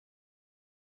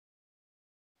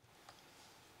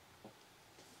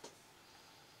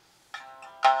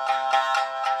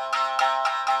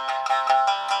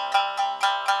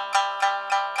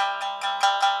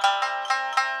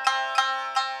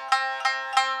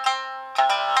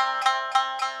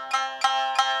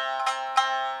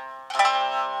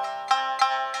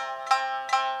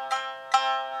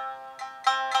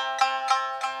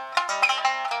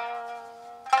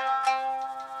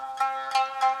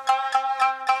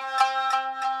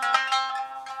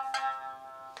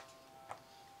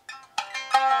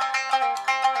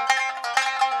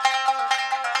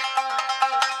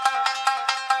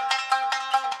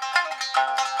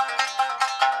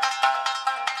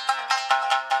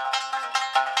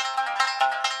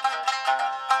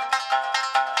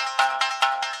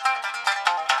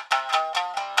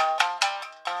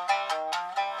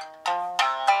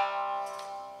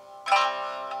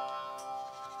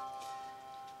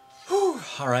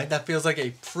Alright, that feels like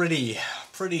a pretty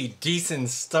decent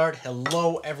start.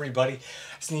 Hello everybody.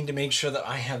 Just need to make sure that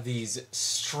I have these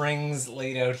strings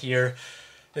laid out here.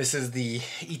 This is the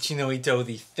Ichi no Ito,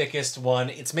 the thickest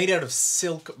one. It's made out of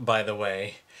silk, by the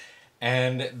way.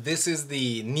 And this is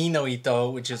the Ni no Ito,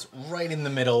 which is right in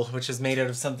the middle, which is made out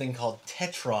of something called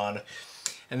Tetron.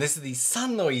 And this is the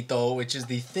San no Ito, which is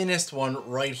the thinnest one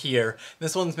right here.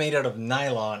 This one's made out of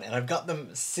nylon, and I've got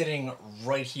them sitting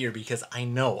right here because I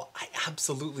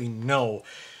absolutely know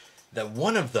that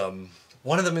one of them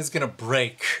is gonna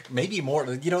break, maybe more.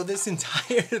 You know, this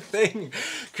entire thing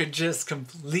could just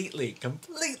completely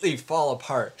fall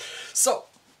apart. So,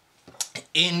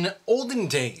 in olden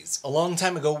days, a long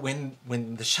time ago when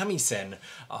the shamisen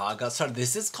got started,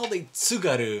 this is called a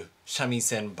Tsugaru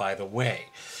Shamisen, by the way,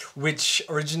 which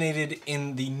originated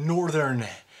in the northern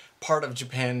part of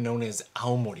Japan known as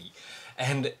Aomori.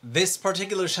 And this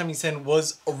particular shamisen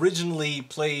was originally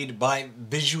played by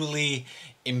visually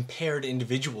impaired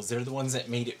individuals. They're the ones that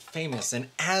made it famous. And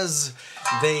as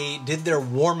they did their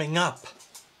warming up,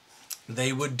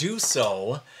 they would do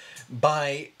so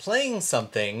by playing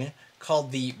something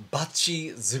called the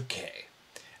Bachizuke.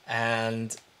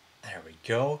 And there we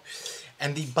go.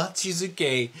 And the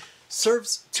Bachizuke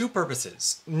serves two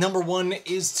purposes. Number one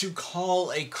is to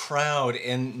call a crowd,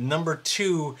 and number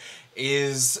two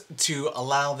is to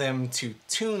allow them to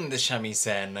tune the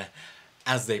shamisen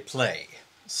as they play.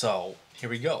 So, here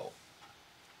we go.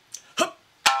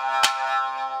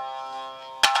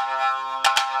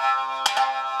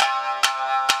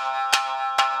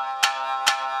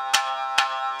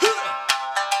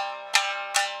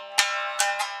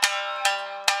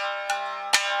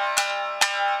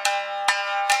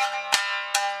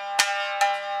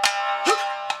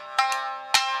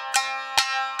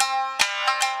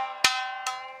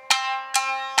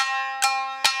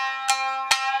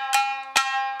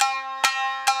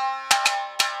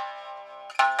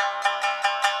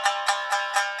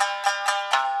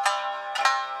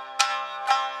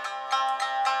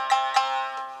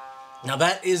 Now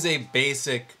that is a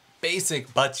basic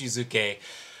Bachizuke.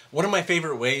 One of my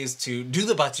favorite ways to do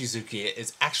the Bachizuke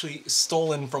is actually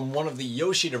stolen from one of the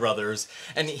Yoshida Brothers,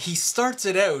 and he starts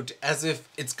it out as if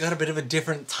it's got a bit of a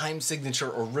different time signature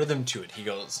or rhythm to it. He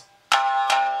goes...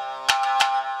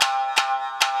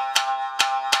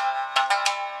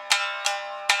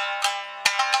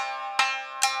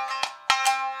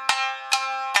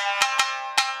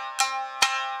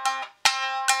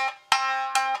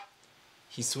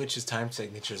 He switches time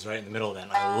signatures right in the middle of that,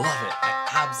 and I love it. I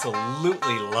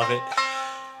absolutely love it.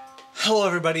 Hello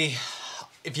everybody.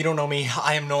 If you don't know me,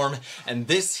 I am Norm, and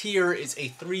this here is a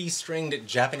 3-stringed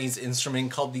Japanese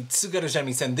instrument called the Tsugaru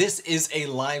Shamisen. This is a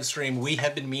live stream we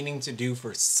have been meaning to do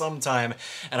for some time,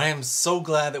 and I am so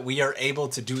glad that we are able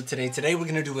to do it today. Today we're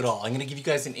going to do it all. I'm going to give you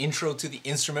guys an intro to the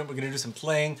instrument. We're going to do some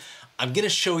playing. I'm going to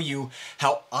show you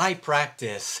how I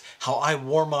practice, how I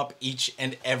warm up each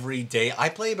and every day. I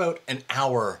play about an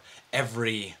hour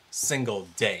every single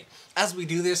day. As we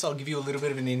do this, I'll give you a little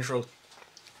bit of an intro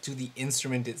to the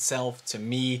instrument itself, to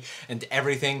me, and to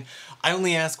everything. I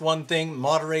only ask one thing.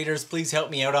 Moderators, please help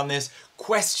me out on this.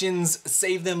 Questions,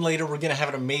 save them later. We're gonna have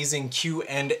an amazing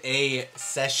Q&A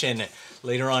session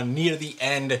later on near the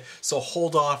end, so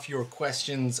hold off your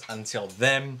questions until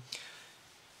then.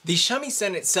 The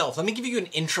shamisen itself, let me give you an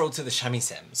intro to the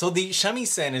shamisen. So the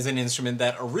shamisen is an instrument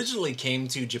that originally came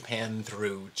to Japan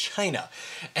through China.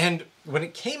 And when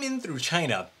it came in through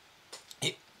China,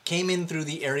 came in through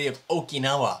the area of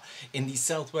Okinawa in the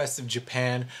southwest of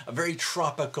Japan, a very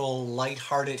tropical,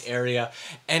 light-hearted area,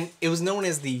 and it was known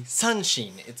as the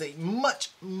Sanshin. It's a much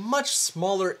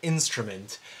smaller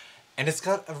instrument, and it's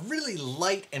got a really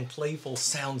light and playful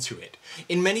sound to it.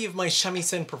 In many of my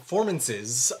shamisen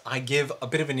performances, I give a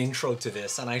bit of an intro to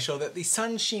this, and I show that the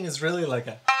Sanshin is really like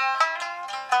a...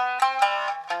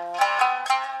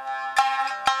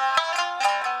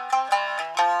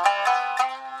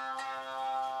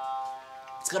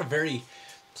 It's got a very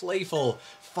playful,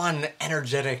 fun,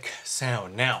 energetic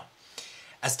sound. Now,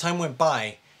 as time went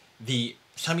by, the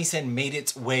shamisen made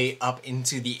its way up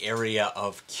into the area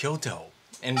of Kyoto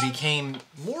and became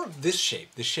more of this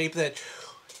shape, the shape that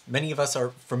many of us are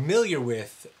familiar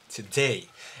with today.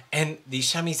 And the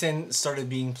shamisen started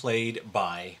being played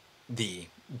by the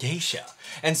geisha.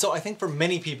 And so I think for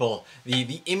many people,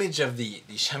 the image of the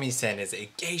shamisen is a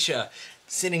geisha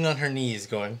sitting on her knees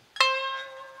going...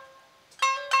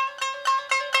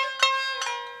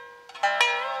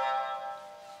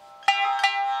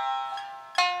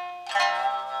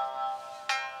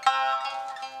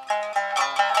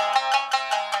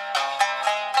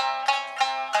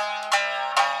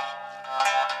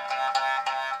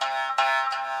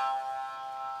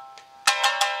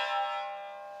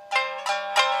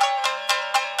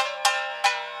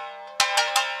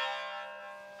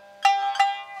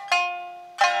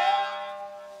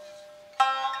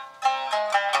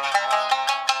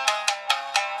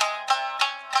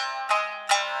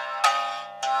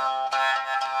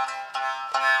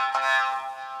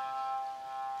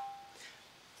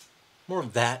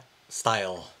 of that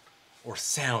style or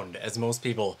sound as most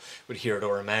people would hear it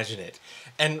or imagine it.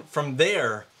 And from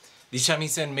there, the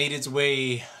shamisen made its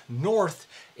way north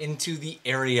into the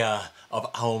area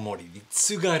of Aomori, the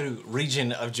Tsugaru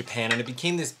region of Japan, and it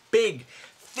became this big,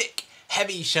 thick,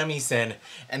 heavy shamisen.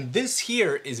 And this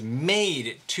here is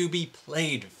made to be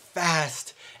played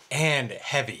fast and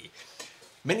heavy.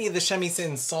 Many of the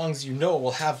shamisen songs you know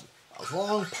will have a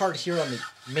long part here on the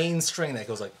main string that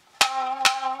goes like this.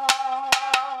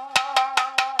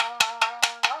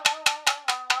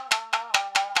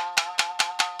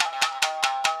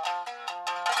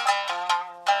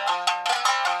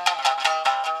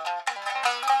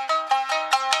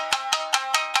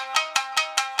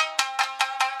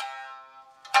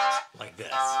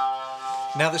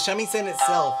 Now the shamisen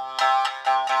itself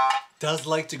does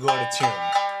like to go out of tune.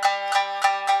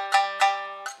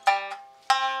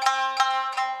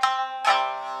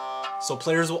 So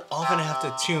players will often have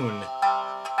to tune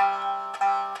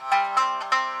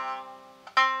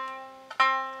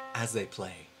as they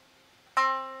play.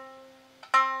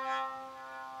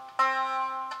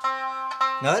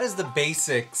 Now that is the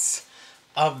basics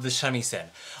of the shamisen.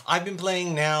 I've been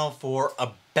playing now for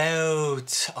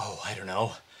about, I don't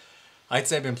know. I'd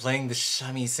say I've been playing the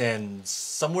shamisen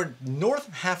somewhere north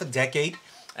of half a decade,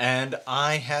 and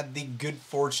I had the good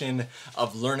fortune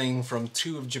of learning from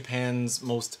two of Japan's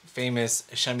most famous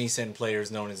shamisen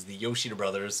players known as the Yoshida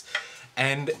Brothers,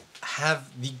 and have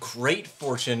the great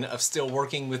fortune of still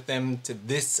working with them to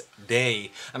this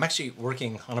day. I'm actually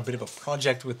working on a bit of a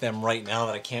project with them right now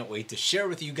that I can't wait to share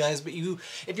with you guys, but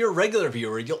if you're a regular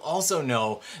viewer, you'll also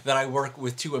know that I work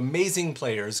with two amazing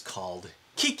players called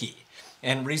Kiki.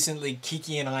 And recently,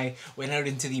 Kiki and I went out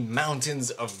into the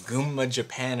mountains of Gunma,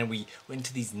 Japan, and we went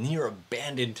to these near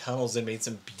abandoned tunnels and made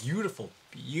some beautiful,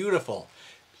 beautiful,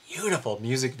 beautiful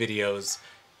music videos.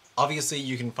 Obviously,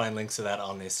 you can find links to that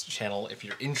on this channel if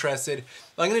you're interested.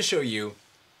 But I'm going to show you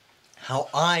how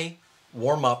I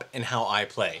warm up and how I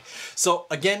play. So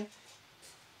again,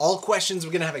 all questions,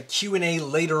 we're going to have a Q&A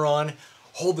later on.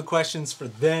 Hold the questions for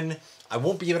then. I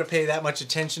won't be able to pay that much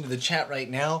attention to the chat right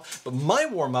now, but my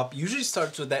warm-up usually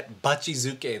starts with that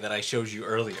bachizuke that I showed you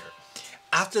earlier.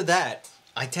 After that,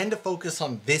 I tend to focus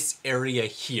on this area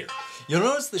here. You'll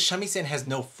notice the shamisen has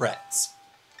no frets.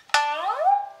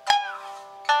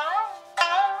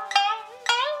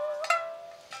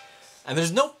 And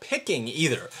there's no picking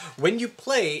either. When you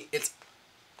play,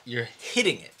 you're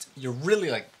hitting it. You're really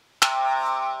like...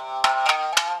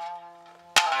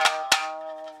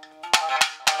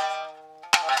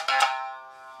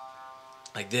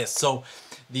 like this. So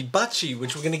the bachi,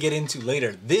 which we're going to get into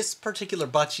later, this particular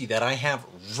bachi that I have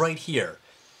right here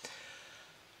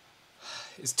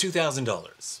is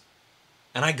 $2,000.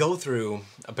 And I go through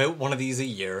about one of these a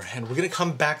year, and we're going to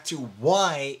come back to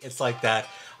why it's like that.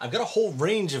 I've got a whole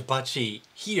range of bachi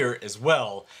here as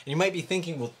well. And you might be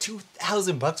thinking, well,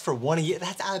 $2,000 for one a year?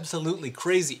 That's absolutely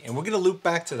crazy. And we're going to loop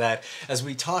back to that as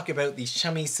we talk about the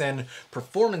shamisen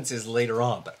performances later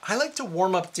on. But I like to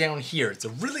warm up down here. It's a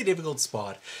really difficult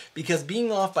spot because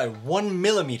being off by 1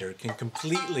 millimeter can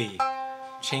completely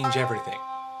change everything.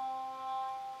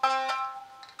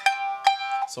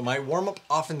 So my warm-up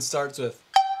often starts with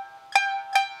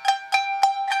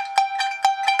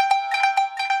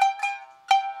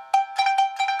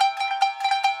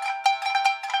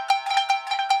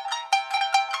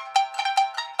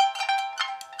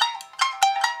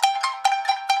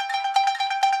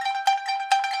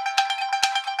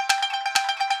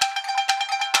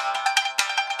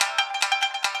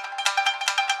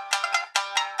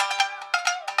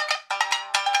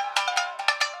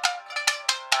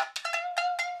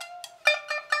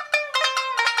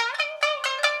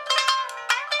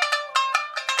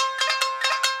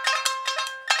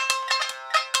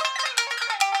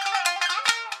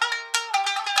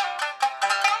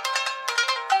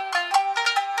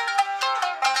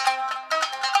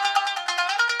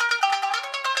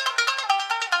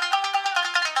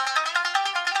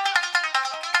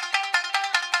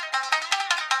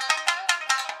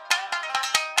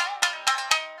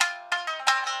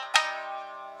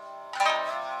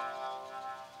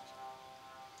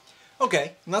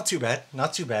okay, not too bad,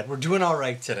 not too bad. We're doing all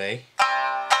right today.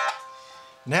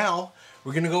 Now,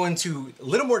 we're gonna go into a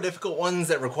little more difficult ones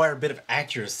that require a bit of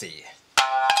accuracy.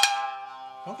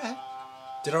 Okay,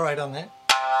 did all right on that.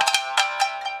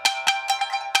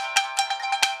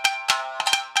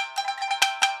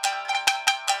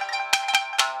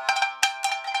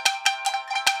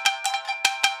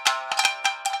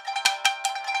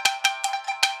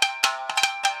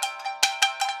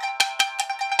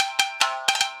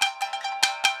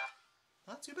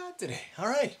 not too bad today. All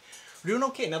right, we're doing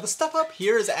okay. Now the stuff up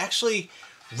here is actually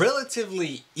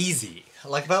relatively easy.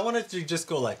 Like if I wanted to just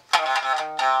go like,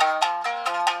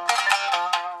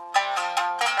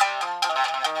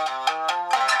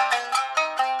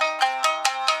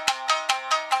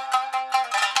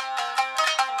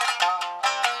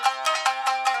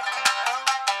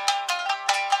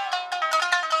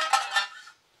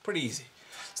 pretty easy.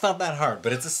 It's not that hard,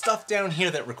 but it's the stuff down here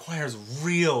that requires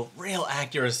real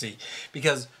accuracy,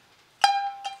 because,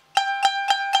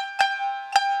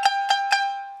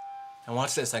 and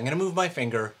watch this, I'm gonna move my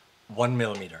finger 1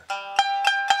 millimeter.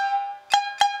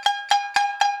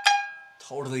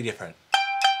 Totally different.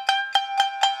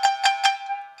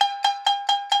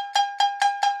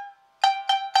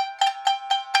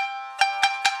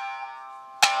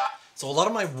 So a lot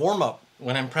of my warm-up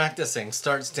when I'm practicing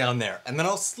starts down there, and then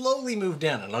I'll slowly move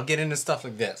down and I'll get into stuff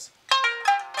like this.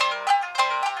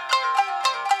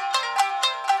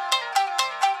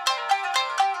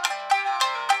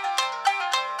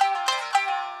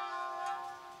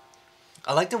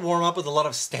 I like to warm up with a lot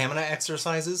of stamina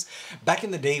exercises. Back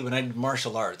in the day when I did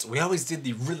martial arts, we always did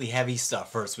the really heavy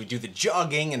stuff first. We'd do the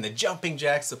jogging and the jumping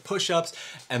jacks, the push-ups,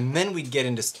 and then we'd get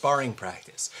into sparring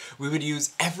practice. We would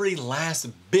use every last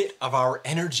bit of our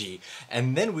energy,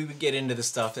 and then we would get into the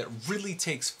stuff that really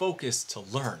takes focus to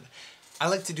learn. I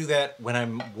like to do that when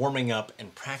I'm warming up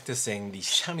and practicing the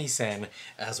shamisen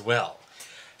as well.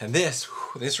 And this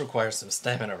requires some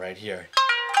stamina right here.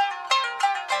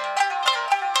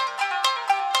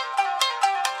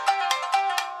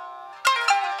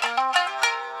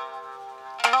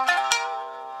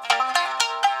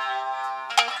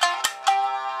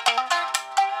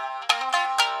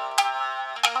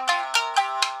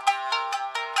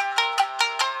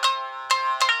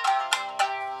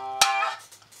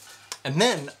 And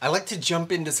then I like to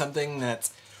jump into something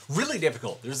that's really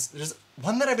difficult. There's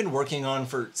one that I've been working on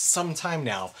for some time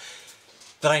now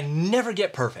that I never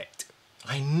get perfect.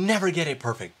 I never get it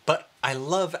perfect, but I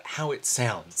love how it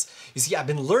sounds. You see, I've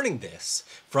been learning this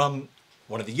from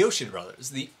one of the Yoshida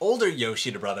Brothers. The older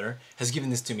Yoshida brother has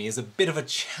given this to me as a bit of a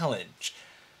challenge.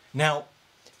 Now,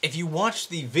 if you watch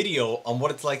the video on what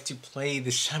it's like to play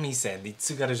the shamisen, the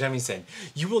Tsugaru Shamisen,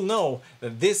 you will know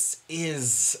that this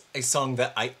is a song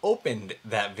that I opened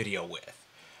that video with.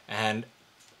 And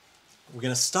we're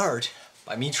gonna start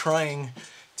by me trying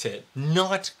to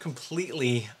not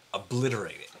completely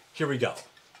obliterate it. Here we go.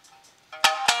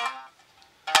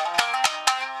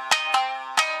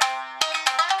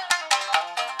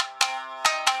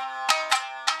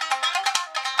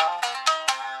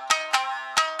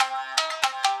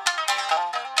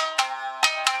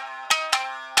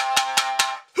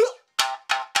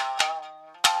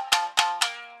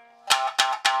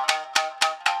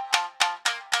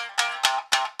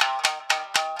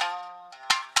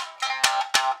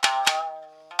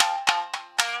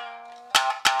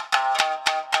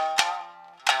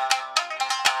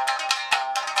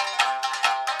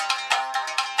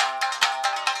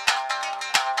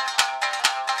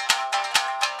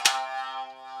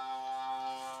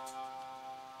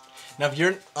 Now, if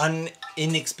you're an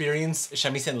inexperienced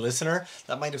shamisen listener,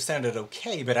 that might have sounded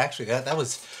okay, but actually that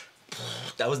was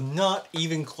not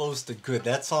even close to good.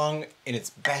 That song, in its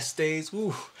best days,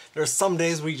 woo, there are some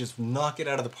days where you just knock it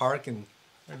out of the park, and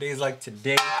there are days like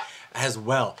today as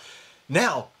well.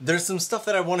 Now, there's some stuff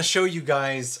that I want to show you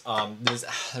guys. There's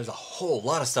a whole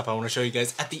lot of stuff I want to show you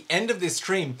guys. At the end of this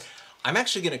stream, I'm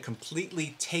actually going to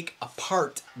completely take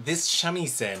apart this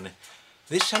shamisen.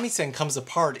 This shamisen comes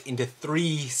apart into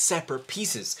 3 separate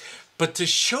pieces. But to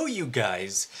show you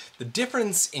guys the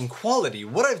difference in quality,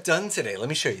 what I've done today, let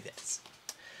me show you this.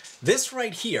 This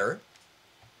right here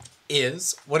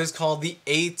is what is called the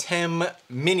ATEM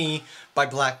Mini by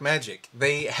Blackmagic.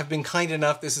 They have been kind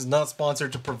enough, this is not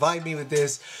sponsored, to provide me with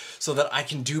this so that I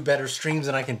can do better streams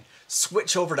and I can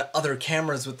switch over to other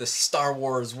cameras with the Star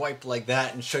Wars wipe like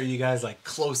that and show you guys like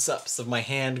close-ups of my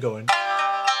hand going.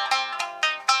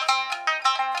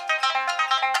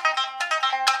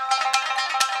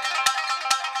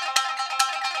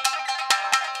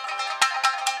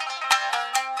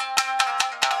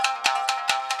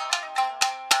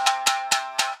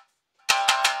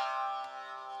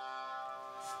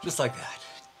 Just like that.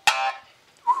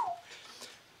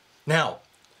 Now,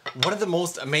 one of the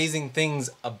most amazing things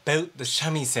about the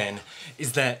shamisen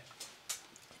is that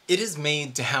it is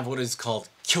made to have what is called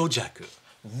kyojaku.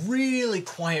 Really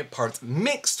quiet parts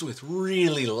mixed with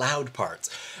really loud parts.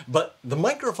 But the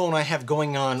microphone I have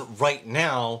going on right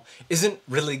now isn't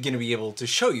really going to be able to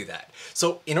show you that.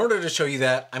 So in order to show you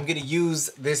that, I'm going to use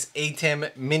this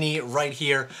ATEM Mini right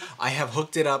here. I have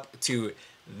hooked it up to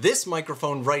this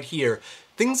microphone right here.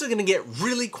 things are gonna get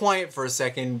really quiet for a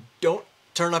second. Don't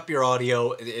turn up your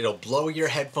audio. It'll blow your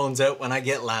headphones out when I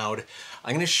get loud.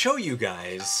 I'm gonna show you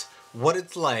guys what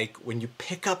it's like when you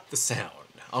pick up the sound.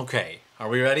 Okay, are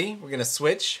we ready? We're gonna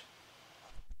switch.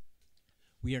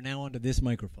 We are now onto this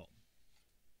microphone.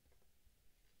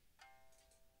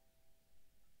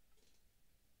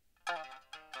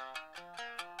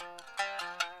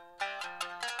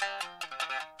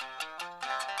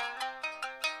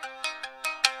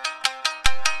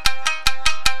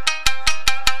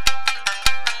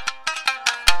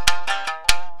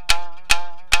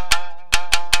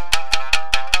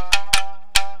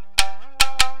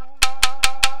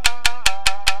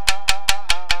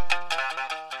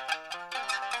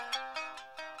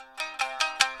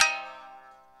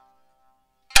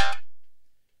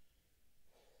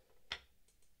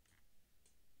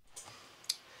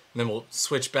 And then we'll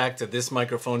switch back to this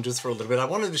microphone just for a little bit. I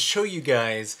wanted to show you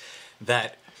guys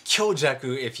that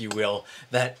kyojaku, if you will,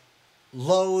 that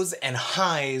lows and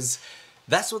highs,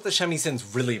 that's what the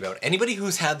shamisen's really about. Anybody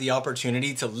who's had the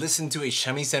opportunity to listen to a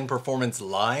shamisen performance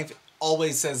live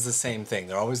always says the same thing.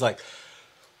 They're always like,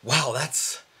 wow,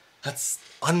 that's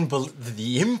unbelievable,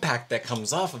 the impact that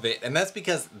comes off of it. And that's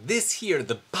because this here,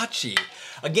 the bachi,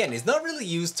 again, is not really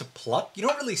used to pluck. You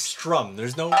don't really strum.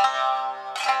 There's none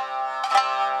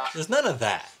of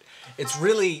that. It's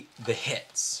really the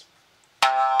hits.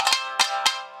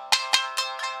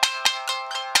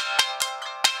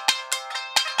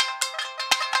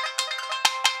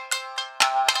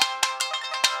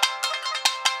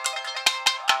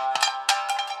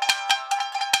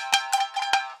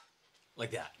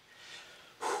 Like that.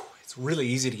 It's really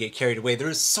easy to get carried away. There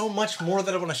is so much more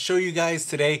that I want to show you guys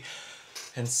today,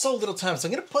 and so little time. So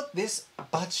I'm going to put this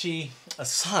bachi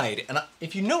aside. And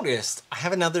if you noticed, I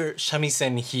have another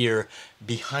shamisen here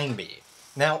behind me.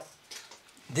 Now,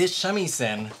 this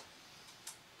shamisen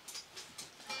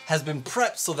has been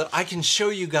prepped so that I can show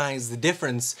you guys the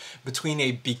difference between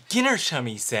a beginner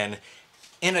shamisen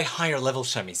and a higher level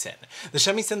shamisen. The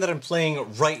shamisen that I'm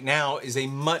playing right now is a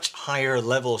much higher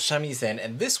level shamisen,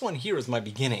 and this one here is my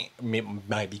beginning. It was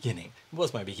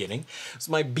my beginning. It's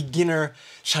my beginner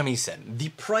shamisen. The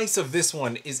price of this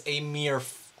one is a mere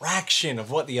fraction of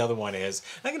what the other one is.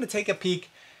 I'm gonna take a peek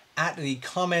at the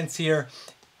comments here.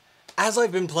 As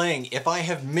I've been playing, if I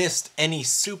have missed any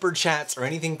super chats or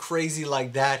anything crazy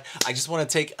like that, I just want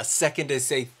to take a second to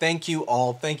say thank you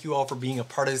all. Thank you all for being a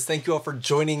part of this. Thank you all for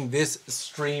joining this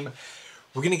stream.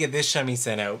 We're going to get this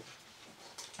shamisen out.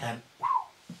 And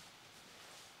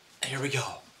here we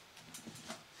go.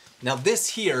 Now this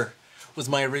here was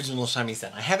my original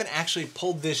shamisen. I haven't actually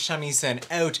pulled this shamisen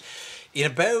out in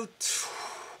about,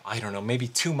 I don't know, maybe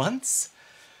 2 months.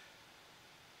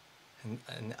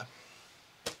 And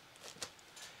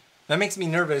that makes me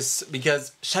nervous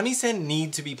because shamisen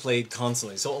need to be played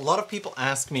constantly. So a lot of people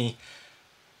ask me,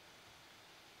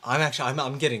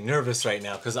 I'm getting nervous right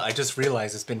now because I just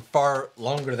realized it's been far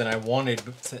longer than I wanted.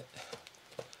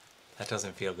 That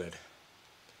doesn't feel good.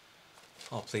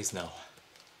 Oh, please no.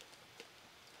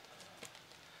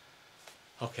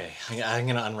 Okay, I'm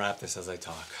gonna unwrap this as I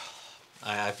talk.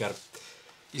 I've got to,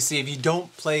 you see, if you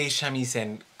don't play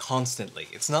shamisen constantly,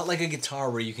 it's not like a guitar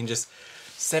where you can just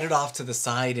set it off to the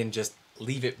side and just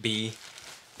leave it be.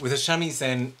 With a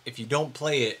shamisen, if you don't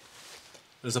play it,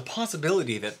 there's a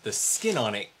possibility that the skin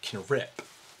on it can rip.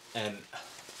 And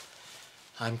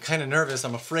I'm kind of nervous.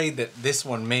 I'm afraid that this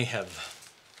one may have...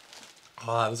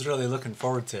 Oh, I was really looking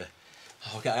forward to...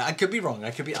 Okay, I could be wrong.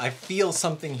 I feel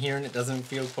something here and it doesn't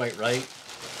feel quite right.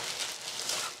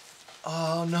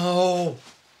 Oh no!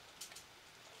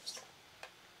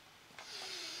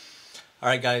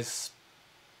 Alright guys.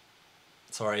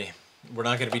 Sorry, we're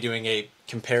not going to be doing a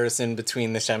comparison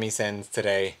between the shamisens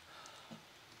today.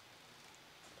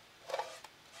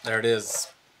 There it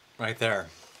is, right there.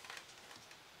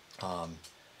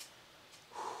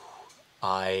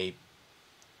 I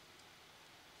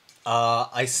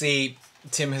see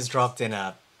Tim has dropped in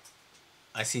a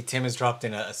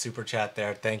super chat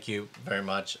there. Thank you very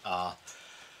much.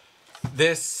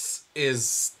 This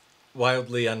is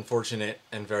wildly unfortunate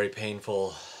and very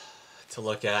painful to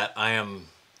look at.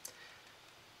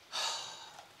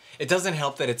 It doesn't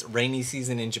help that it's rainy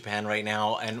season in Japan right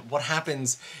now, and what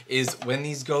happens is when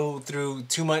these go through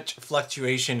too much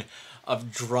fluctuation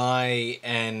of dry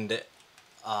and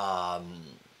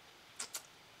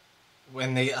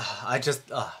when they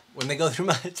go through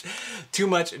too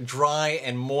much dry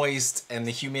and moist and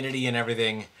the humidity and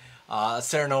everything,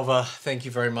 Serenova, thank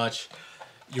you very much.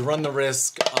 You run the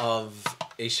risk of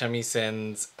a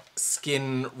shamisen's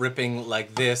skin ripping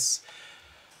like this,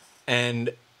 and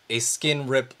a skin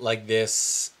rip like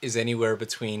this is anywhere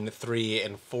between $300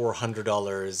 and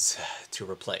 $400 to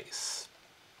replace.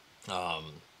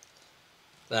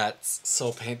 That's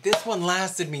so pain. This one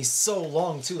lasted me so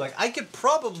long too. Like, I could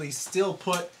probably still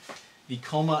put the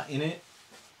coma in it.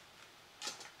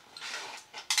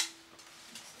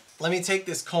 Let me take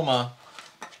this coma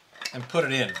and put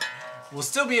it in. We'll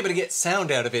still be able to get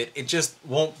sound out of it. It just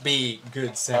won't be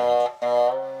good sound.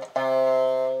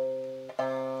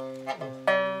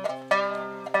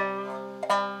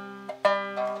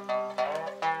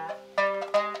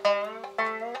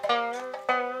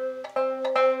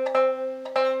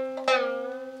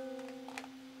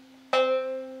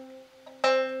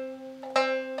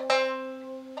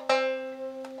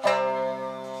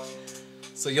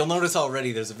 So you'll notice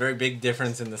already there's a very big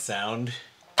difference in the sound.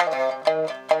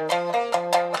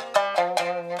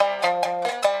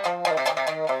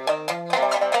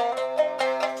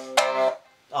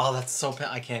 Oh, that's so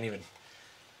I can't even.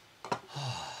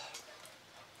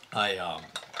 I'm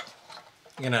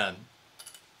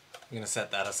gonna set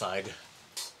that aside.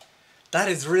 That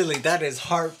is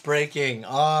heartbreaking.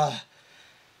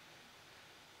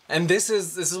 And this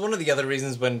is one of the other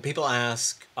reasons when people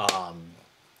ask,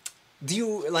 do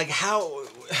you, like, how,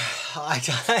 I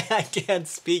can't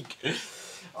speak.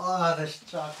 The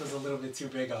shock was a little bit too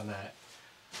big on that.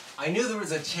 I knew there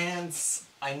was a chance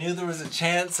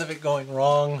of it going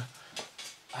wrong.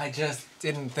 I just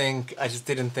didn't think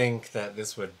that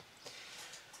this would,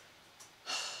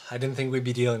 I didn't think we'd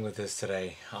be dealing with this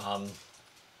today.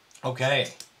 Okay,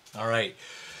 all right.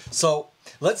 So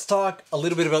let's talk a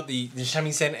little bit about the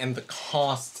shamisen and the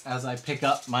costs as I pick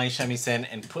up my shamisen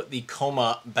and put the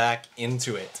coma back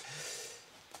into it.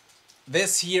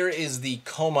 This here is the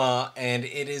coma, and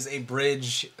it is a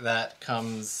bridge that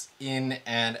comes in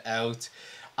and out.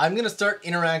 I'm going to start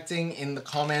interacting in the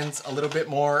comments a little bit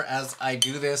more as I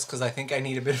do this, because I think I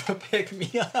need a bit of a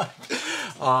pick-me-up.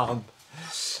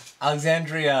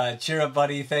 Alexandria, cheer up,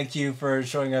 buddy. Thank you for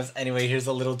showing us. Anyway, here's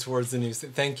a little towards the news.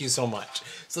 Thank you so much.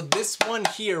 So this one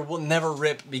here will never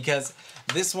rip because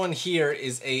this one here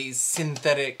is a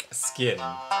synthetic skin.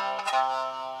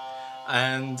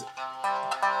 And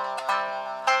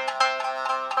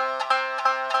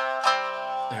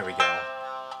there we go.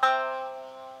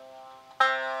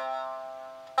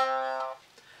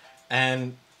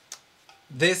 And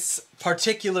this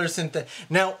particular synthetic...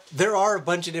 Now, there are a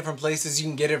bunch of different places you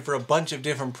can get it for a bunch of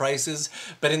different prices,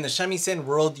 but in the shamisen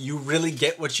world, you really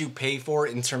get what you pay for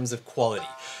in terms of quality.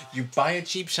 You buy a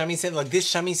cheap shamisen, like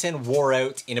this shamisen wore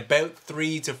out in about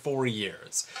 3 to 4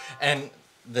 years. And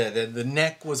the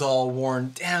neck was all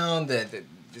worn down, the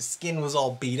skin was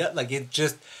all beat up, like it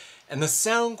just... And the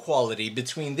sound quality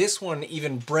between this one,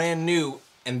 even brand new,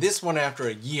 and this one after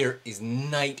a year is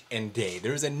night and day.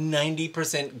 There's a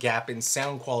 90% gap in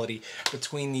sound quality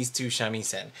between these two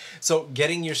shamisen. So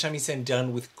getting your shamisen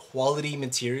done with quality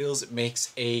materials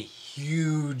makes a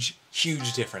huge,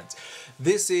 huge difference.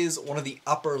 This is one of the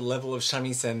upper level of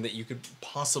shamisen that you could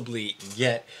possibly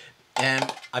get.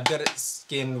 And I've got it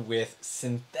skinned with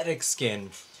synthetic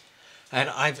skin. And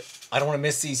I don't want to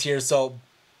miss these here, so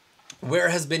where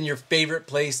has been your favorite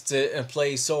place to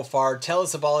play so far? Tell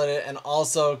us about it, and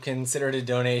also consider it a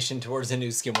donation towards a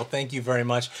new skin. Well, thank you very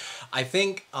much. I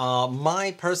think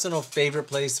my personal favorite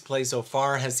place to play so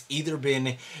far has either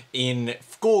been in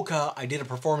Fukuoka. I did a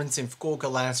performance in Fukuoka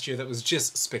last year that was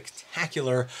just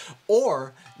spectacular,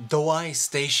 or Douai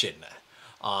Station.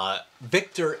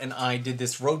 Victor and I did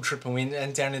this road trip and we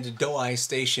went down into Douai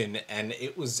Station, and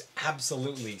it was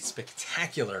absolutely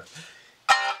spectacular.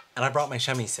 And I brought my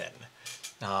shamisen.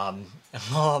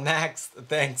 Oh, Max,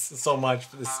 thanks so much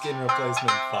for the skin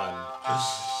replacement fund.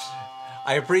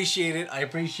 I appreciate it. I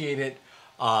appreciate it.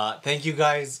 Thank you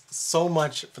guys so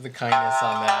much for the kindness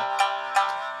on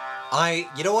that.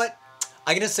 You know what?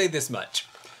 I'm going to say this much.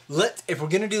 If we're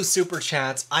going to do super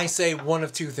chats, I say one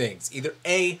of two things. Either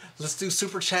A, let's do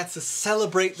super chats to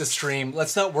celebrate the stream.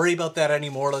 Let's not worry about that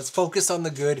anymore. Let's focus on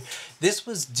the good. This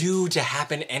was due to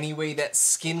happen anyway. That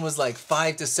skin was like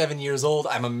 5 to 7 years old.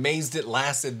 I'm amazed it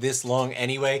lasted this long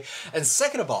anyway. And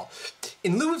second of all,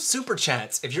 in lieu of super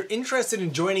chats, if you're interested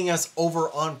in joining us over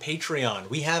on Patreon,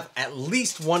 we have at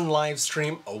least one live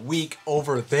stream a week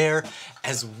over there,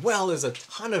 as well as a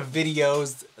ton of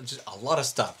videos, just a lot of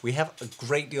stuff. We have a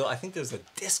great deal. I think there's a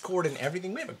Discord and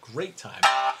everything. We have a great time.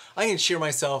 I'm going to cheer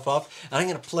myself up, and I'm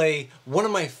going to play one of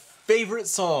my favorite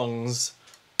songs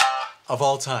of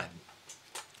all time.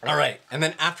 All right, and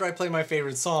then after I play my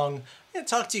favorite song, I'm going to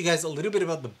talk to you guys a little bit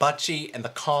about the bachi and the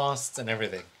costs and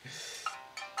everything.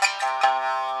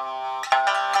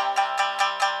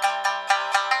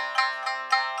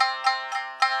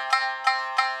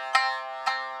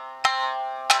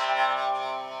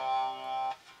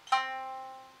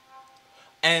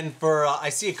 And for, I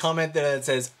see a comment that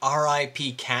says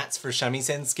RIP cats for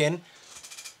Shamisen skin.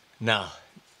 No,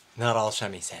 not all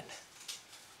Shamisen.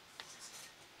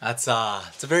 It's a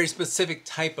very specific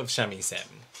type of Shamisen.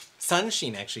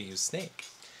 Sanshin actually used snake.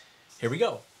 Here we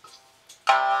go.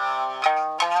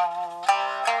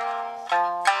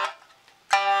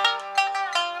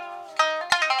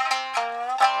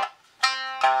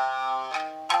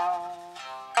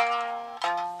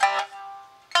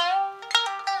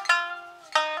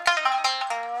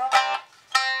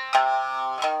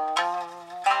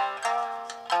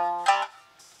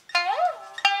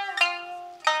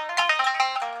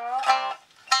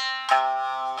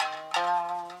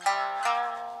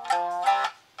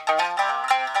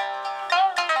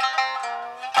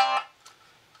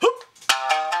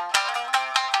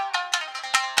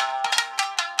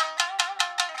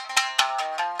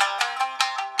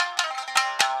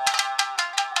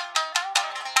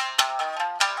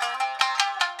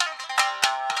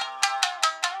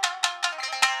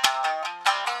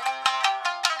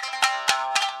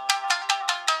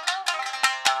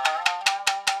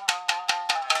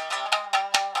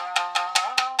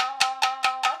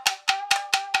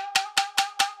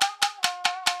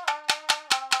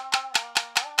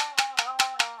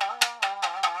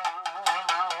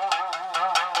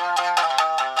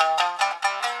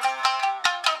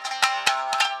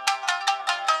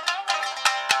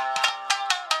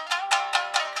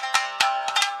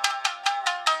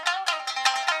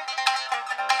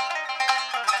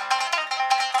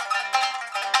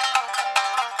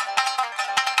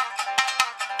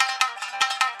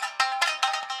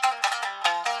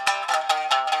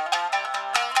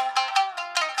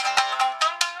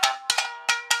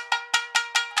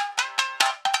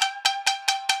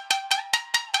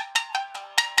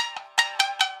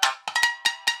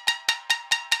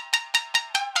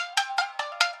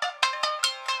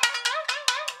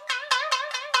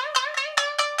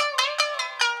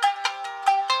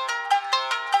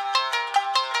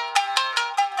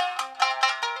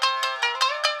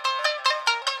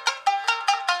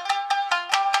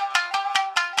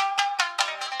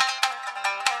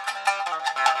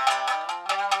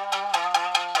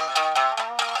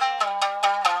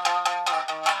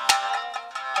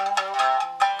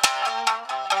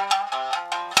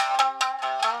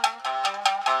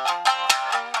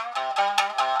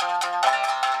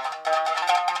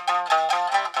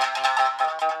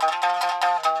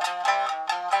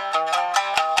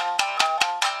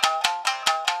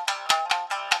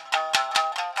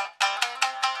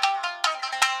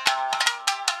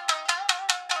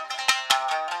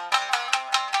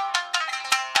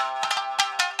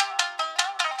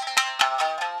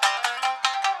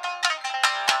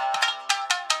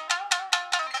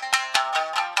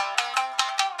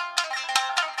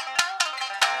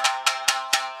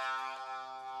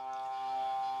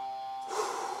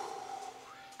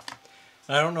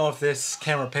 I don't know if this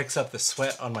camera picks up the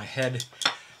sweat on my head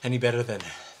any better than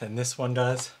this one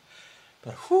does,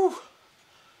 but whew,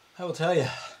 I will tell you,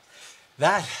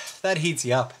 that heats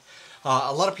you up.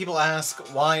 A lot of people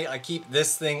ask why I keep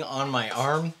this thing on my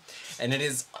arm, and it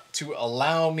is to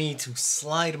allow me to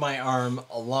slide my arm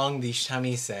along the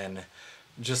shamisen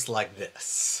just like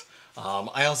this.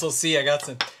 I also see I got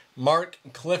some Mark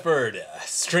Clifford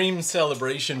stream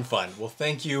celebration fund. Well,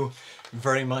 thank you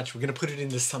very much. We're gonna put it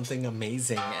into something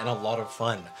amazing and a lot of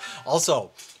fun.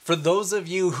 Also, for those of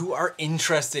you who are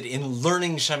interested in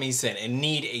learning shamisen and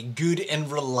need a good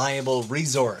and reliable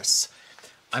resource,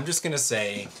 I'm just gonna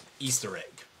say Easter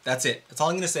egg. That's it. That's all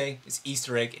I'm gonna say is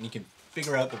Easter egg, and you can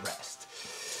figure out the rest.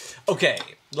 Okay,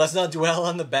 let's not dwell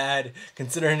on the bad.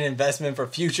 Consider an investment for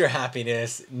future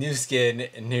happiness, new skin,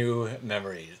 new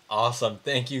memories. Awesome.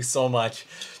 Thank you so much.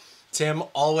 Tim,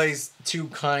 always too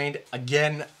kind.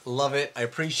 Again, love it. I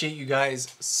appreciate you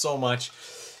guys so much.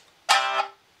 I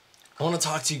want to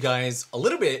talk to you guys a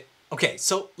little bit. Okay,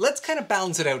 so let's kind of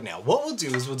balance it out now. What we'll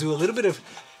do is we'll do a little bit of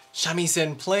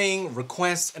shamisen playing,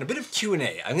 requests, and a bit of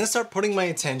Q&A. I'm going to start putting my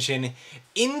attention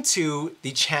into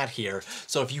the chat here.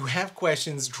 So if you have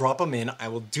questions, drop them in. I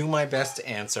will do my best to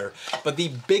answer. But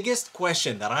the biggest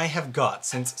question that I have got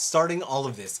since starting all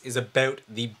of this is about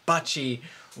the bachi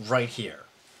right here.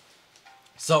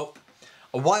 So,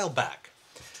 a while back,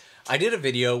 I did a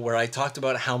video where I talked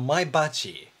about how my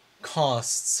bachi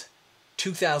costs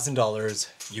 $2,000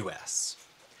 US.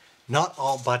 Not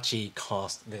all bachi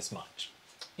cost this much.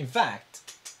 In fact,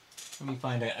 let me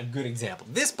find a good example.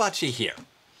 This bachi here,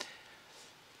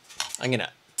 I'm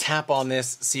gonna tap on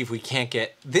this, see if we can't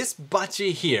get this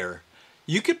bachi here.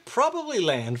 You could probably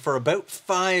land for about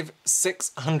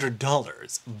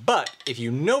 $500–600. But if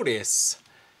you notice,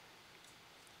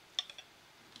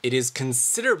 It is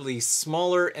considerably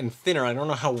smaller and thinner. I don't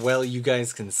know how well you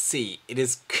guys can see. It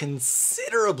is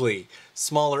considerably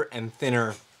smaller and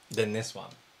thinner than this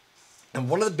one. And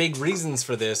one of the big reasons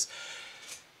for this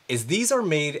is these are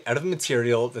made out of a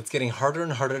material that's getting harder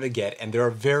and harder to get, and there are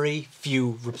very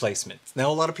few replacements. Now,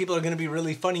 a lot of people are going to be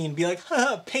really funny and be like,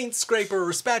 haha, paint scraper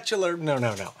or spatula. No,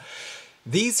 no, no.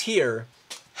 These here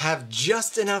have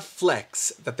just enough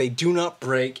flex that they do not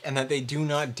break and that they do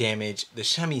not damage the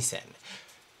shamisen.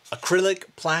 Acrylic,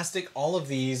 plastic, all of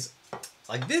these,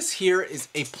 like this here is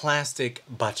a plastic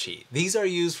bachi. These are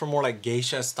used for more like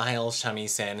geisha style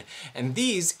shamisen, and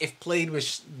these, if played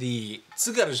with the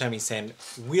Tsugaru Shamisen,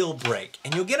 will break.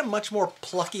 And you'll get a much more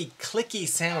plucky, clicky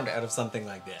sound out of something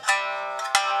like this.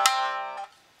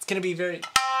 It's gonna be very...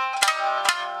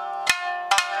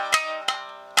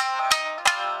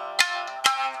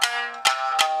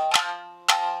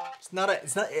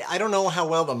 It's not, I don't know how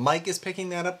well the mic is picking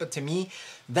that up, but to me,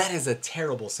 that is a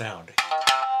terrible sound.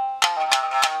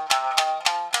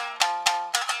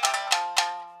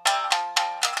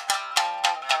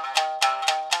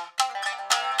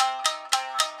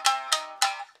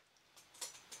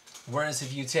 Whereas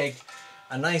if you take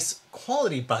a nice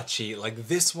quality bachi, like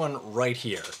this one right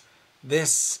here,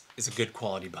 this is a good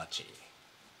quality bachi.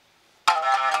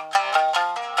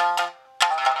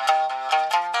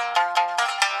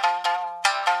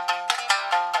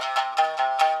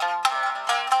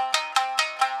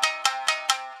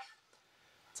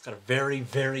 It's got a very,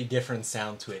 very different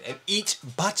sound to it. And each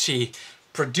bachi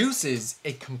produces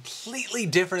a completely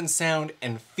different sound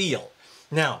and feel.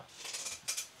 Now,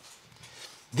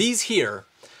 these here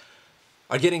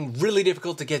are getting really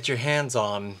difficult to get your hands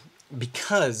on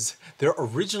because they're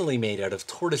originally made out of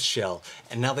tortoise shell,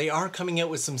 and now they are coming out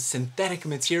with some synthetic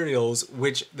materials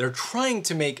which they're trying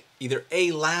to make either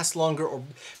A, last longer, or,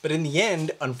 but in the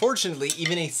end, unfortunately,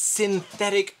 even a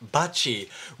synthetic bachi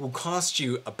will cost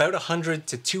you about $100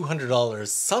 to $200,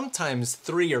 sometimes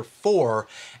 $3 or $4,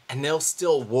 and they'll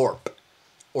still warp,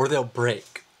 or they'll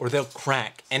break, or they'll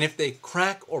crack. And if they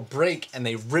crack or break and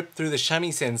they rip through the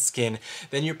shamisen skin,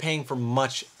 then you're paying for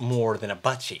much more than a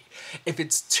bachi. If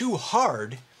it's too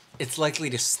hard, it's likely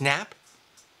to snap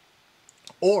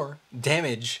or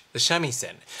damage the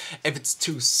shamisen. If it's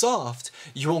too soft,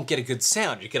 you won't get a good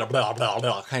sound. You get a blah blah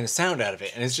blah kind of sound out of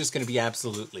it, and it's just going to be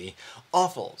absolutely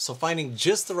awful. So finding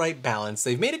just the right balance.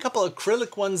 They've made a couple of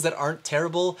acrylic ones that aren't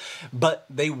terrible, but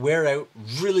they wear out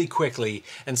really quickly,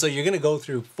 and so you're going to go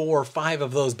through 4 or 5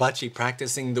 of those bachi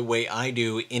practicing the way I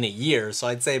do in a year. So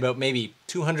I'd say about maybe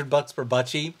 $200 per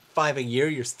bachi, 5 a year.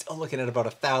 You're still looking at about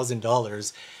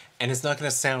 $1,000, and it's not going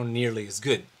to sound nearly as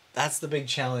good. That's the big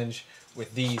challenge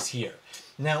with these here.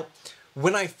 Now,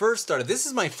 when I first started, this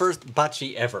is my first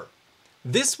bachi ever.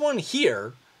 This one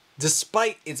here,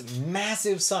 despite its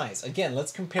massive size, again,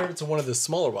 let's compare it to one of the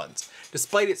smaller ones.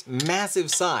 Despite its massive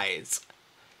size,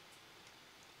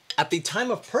 at the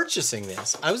time of purchasing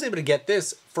this, I was able to get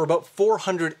this for about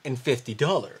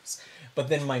 $450. But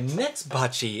then my next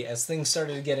bachi, as things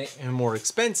started to get more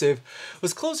expensive,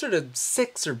 was closer to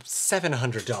 $600 or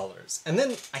 $700. And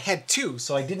then I had 2,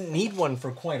 so I didn't need one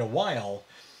for quite a while.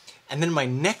 And then my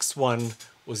next one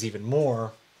was even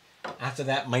more. After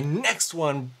that, my next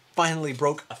one finally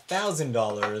broke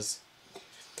 $1,000.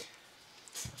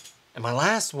 And my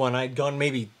last one, I'd gone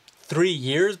maybe 3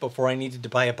 years before I needed to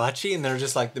buy a bachi, and they're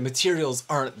just like, the materials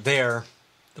aren't there,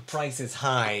 the price is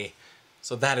high,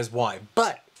 so that is why.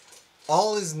 But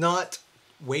all is not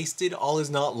wasted, all is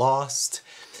not lost.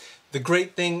 The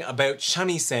great thing about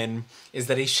shamisen is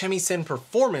that a shamisen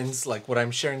performance, like what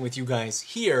I'm sharing with you guys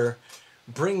here,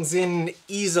 brings in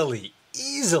easily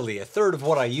a third of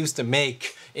what I used to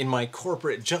make in my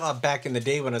corporate job back in the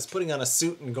day when I was putting on a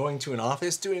suit and going to an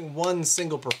office. Doing one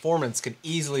single performance could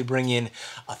easily bring in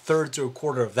a third to a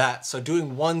quarter of that. So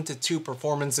doing 1 to 2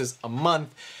 performances a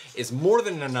month is more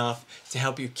than enough to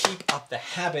help you keep up the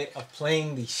habit of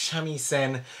playing the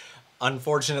shamisen.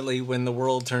 Unfortunately, when the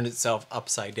world turned itself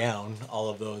upside down, all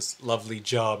of those lovely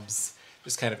jobs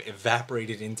just kind of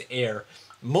evaporated into air.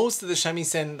 Most of the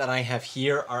shamisen that I have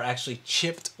here are actually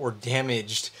chipped or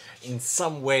damaged in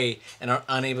some way and are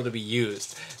unable to be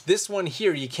used. This one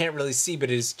here you can't really see, but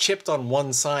it is chipped on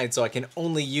one side, so I can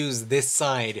only use this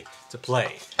side to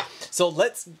play. So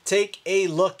let's take a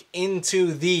look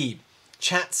into the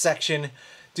chat section,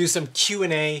 do some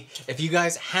Q&A. If you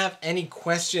guys have any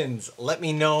questions, let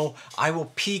me know. I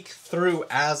will peek through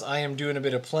as I am doing a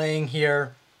bit of playing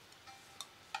here.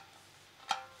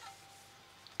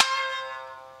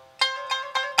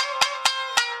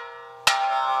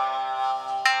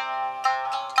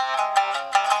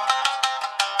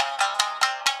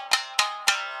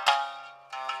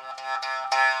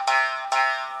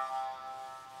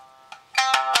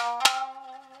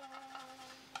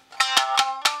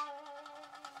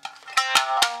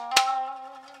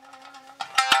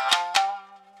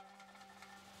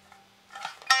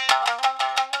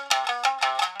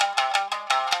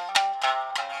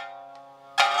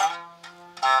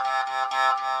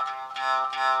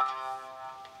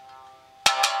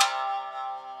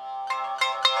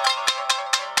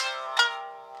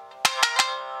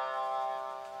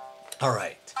 All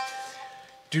right.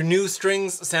 Do new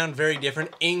strings sound very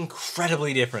different?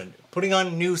 Incredibly different. Putting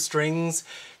on new strings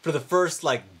for the first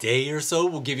like day or so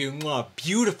will give you a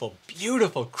beautiful,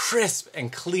 beautiful, crisp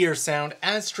and clear sound.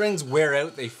 As strings wear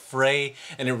out, they fray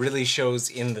and it really shows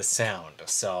in the sound.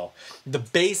 So the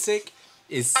basic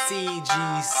is C,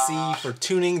 G, C for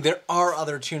tuning. There are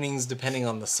other tunings depending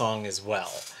on the song as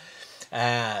well.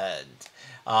 And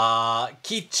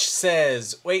Keach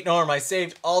says, wait Norm, I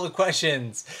saved all the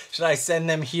questions. Should I send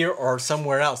them here or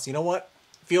somewhere else? You know what?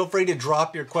 Feel free to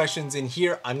drop your questions in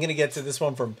here. I'm going to get to this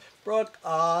one from Brooke.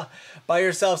 Buy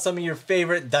yourself some of your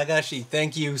favorite dagashi.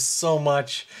 Thank you so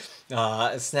much.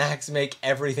 Snacks make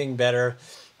everything better.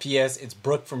 P.S. It's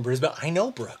Brooke from Brisbane. I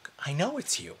know Brooke. I know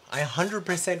it's you. I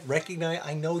 100% recognize,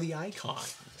 I know the icon.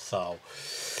 So,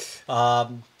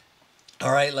 all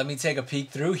right, let me take a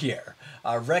peek through here.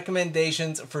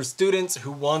 Recommendations for students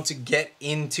who want to get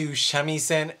into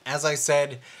shamisen. As I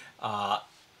said,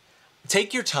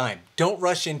 take your time. Don't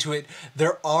rush into it.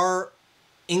 There are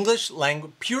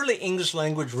purely English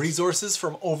language resources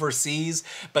from overseas,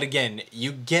 but again,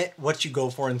 you get what you go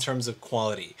for in terms of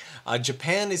quality.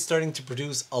 Japan is starting to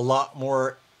produce a lot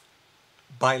more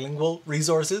bilingual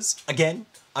resources. Again,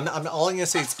 all I'm gonna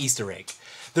say is Easter egg.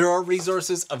 There are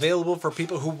resources available for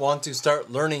people who want to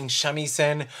start learning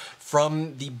shamisen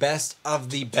from the best of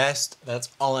the best. That's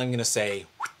all I'm gonna say.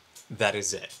 That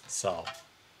is it. So,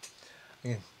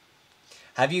 yeah.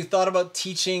 Have you thought about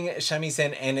teaching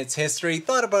shamisen and its history?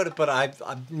 Thought about it, but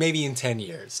I've maybe in 10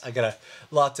 years. I got a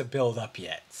lot to build up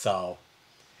yet. So,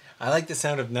 I like the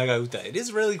sound of Nagauta. It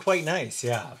is really quite nice,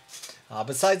 yeah.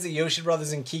 Besides the Yoshida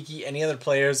Brothers and Kiki, any other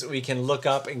players we can look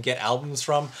up and get albums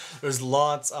from? There's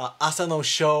lots. Asano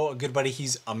Sho, a good buddy,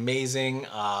 he's amazing.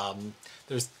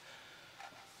 There's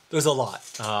a lot.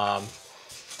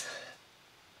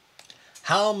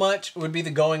 How much would be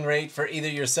the going rate for either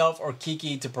yourself or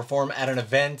Kiki to perform at an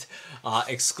event,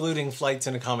 excluding flights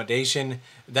and accommodation?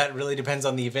 That really depends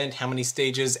on the event, how many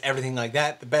stages, everything like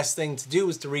that. The best thing to do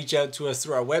is to reach out to us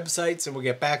through our websites and we'll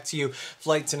get back to you.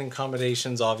 Flights and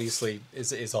accommodations obviously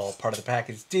is all part of the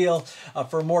package deal.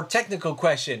 For a more technical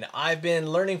question, I've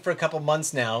been learning for a couple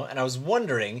months now and I was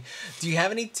wondering, do you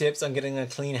have any tips on getting a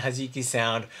clean hajiki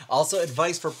sound? Also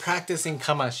advice for practicing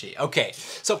kamashi. Okay,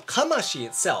 so kamashi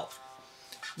itself,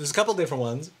 there's a couple different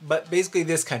ones, but basically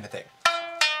this kind of thing.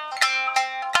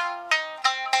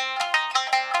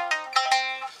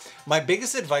 My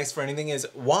biggest advice for anything is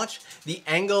watch the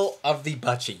angle of the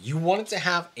bachi. You want it to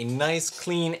have a nice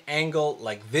clean angle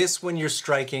like this when you're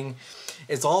striking.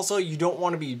 It's also, you don't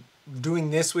want to be doing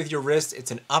this with your wrist.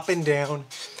 It's an up and down.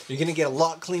 You're going to get a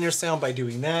lot cleaner sound by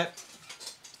doing that.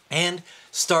 And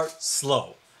start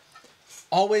slow.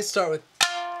 Always start with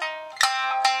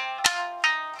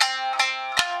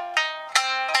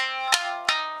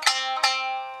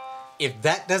if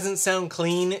that doesn't sound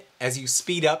clean, as you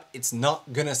speed up, it's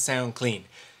not gonna sound clean.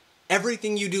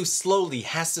 Everything you do slowly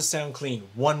has to sound clean,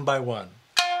 one by one.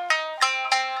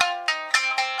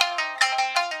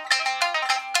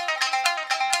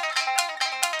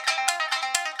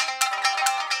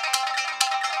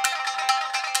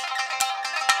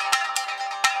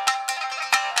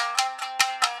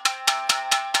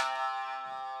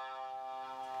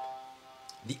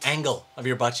 The angle of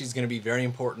your bachi is going to be very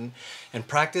important, and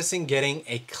practicing getting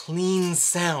a clean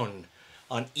sound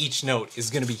on each note is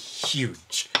going to be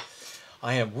huge.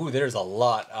 There's a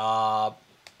lot.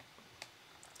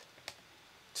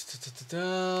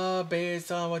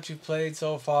 Based on what you've played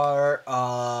so far,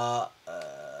 part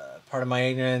of my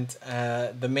ignorance,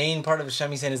 the main part of the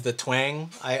shamisen is the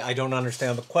twang. I don't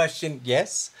understand the question.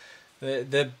 Yes,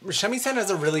 the shamisen has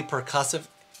a really percussive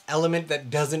element that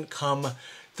doesn't come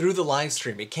through the live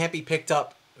stream. It can't be picked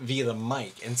up via the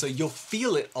mic, and so you'll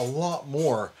feel it a lot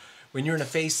more when you're in a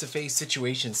face-to-face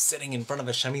situation sitting in front of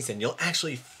a shamisen. You'll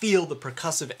actually feel the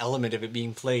percussive element of it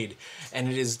being played, and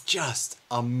it is just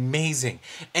amazing.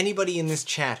 Anybody in this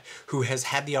chat who has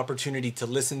had the opportunity to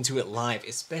listen to it live,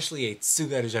 especially a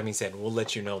Tsugaru Shamisen, will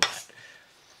let you know that.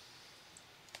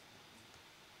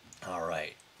 All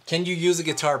right. Can you use a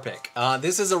guitar pick?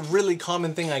 This is a really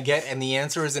common thing I get, and the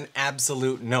answer is an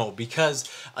absolute no. Because,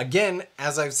 again,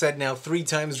 as I've said now 3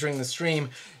 times during the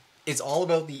stream, it's all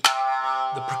about the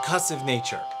percussive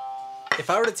nature. If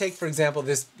I were to take, for example,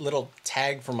 this little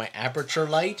tag from my aperture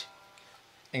light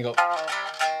and go,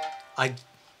 I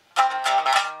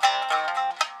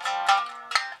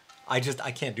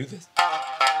can't do this.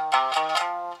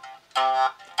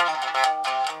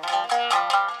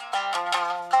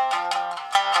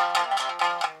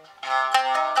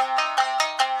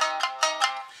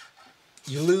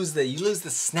 You lose the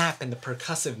snap and the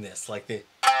percussiveness, like the.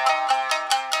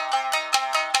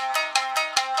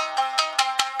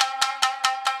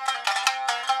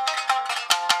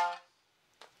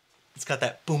 got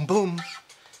that boom boom.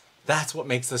 That's what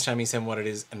makes the shamisen what it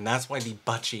is, and that's why the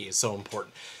bachi is so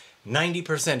important.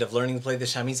 90% of learning to play the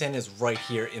shamisen is right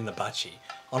here in the bachi.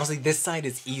 Honestly, this side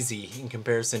is easy in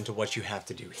comparison to what you have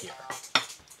to do here.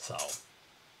 So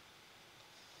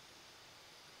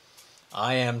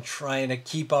I am trying to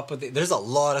keep up with it. There's a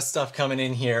lot of stuff coming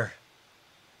in here.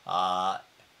 All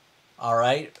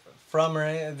right. From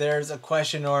there's a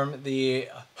question, Norm. The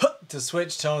to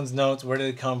switch tones notes, where did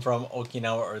it come from?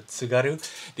 Okinawa or Tsugaru?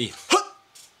 The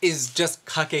is just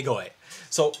kakegoe.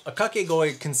 So a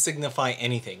kakegoe can signify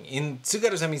anything. In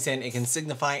Tsugaru Shamisen, it can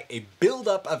signify a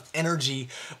buildup of energy,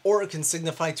 or it can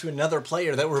signify to another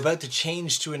player that we're about to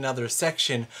change to another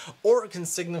section, or it can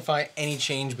signify any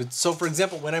change. But so, for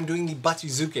example, when I'm doing the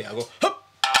bachizuke, I'll go hup.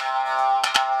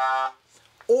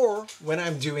 Or when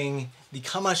I'm doing the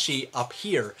kamashi up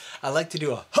here, I like to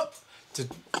do a hup to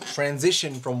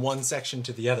transition from one section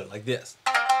to the other, like this.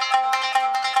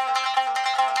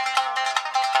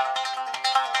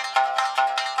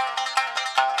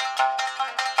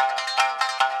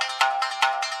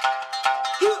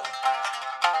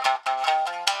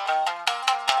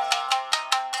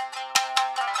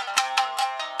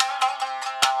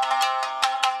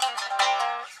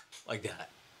 Like that.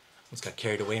 Almost got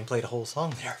carried away and played a whole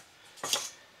song there.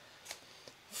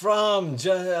 From,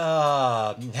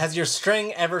 has your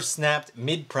string ever snapped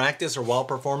mid-practice or while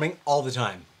performing? All the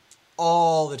time.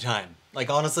 All the time. Like,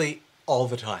 honestly, all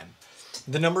the time.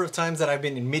 The number of times that I've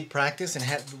been in mid-practice and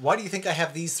why do you think I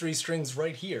have these 3 strings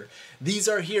right here? These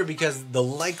are here because the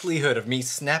likelihood of me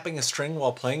snapping a string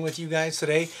while playing with you guys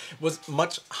today was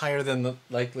much higher than the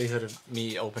likelihood of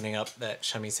me opening up that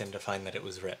shamisen to find that it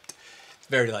was ripped. It's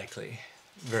very likely.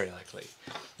 Very likely.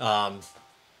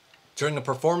 During a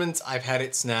performance, I've had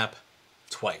it snap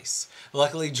twice.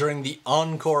 Luckily, during the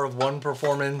encore of one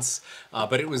performance,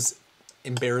 but it was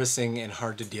embarrassing and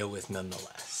hard to deal with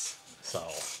nonetheless. So,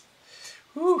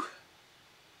 whew.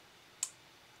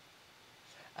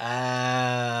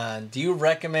 Do you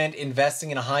recommend investing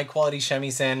in a high-quality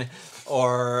shamisen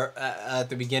or at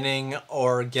the beginning,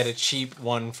 or get a cheap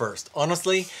one first?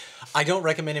 Honestly, I don't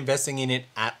recommend investing in it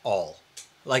at all.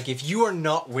 Like, if you are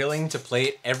not willing to play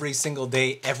it every single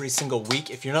day, every single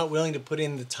week, if you're not willing to put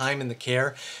in the time and the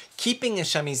care, keeping a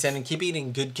shamisen and keeping it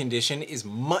in good condition is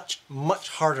much, much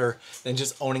harder than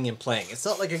just owning and playing. It's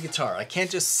not like a guitar. I can't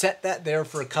just set that there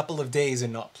for a couple of days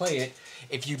and not play it.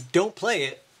 If you don't play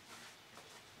it,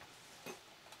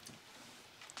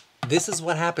 this is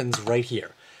what happens right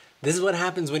here. This is what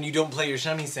happens when you don't play your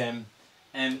shamisen,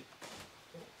 and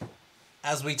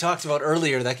as we talked about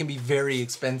earlier, that can be very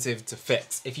expensive to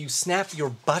fix. If you snap your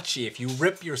bachi, if you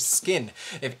rip your skin,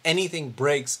 if anything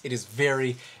breaks, it is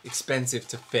very expensive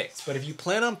to fix. But if you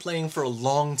plan on playing for a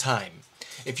long time,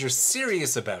 if you're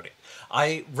serious about it,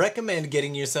 I recommend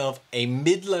getting yourself a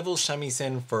mid-level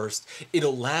shamisen first.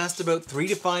 It'll last about 3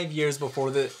 to 5 years before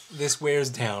this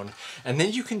wears down. And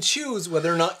then you can choose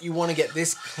whether or not you want to get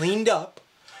this cleaned up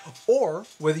or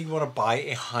whether you want to buy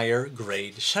a higher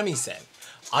grade shamisen.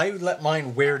 I let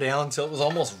mine wear down until it was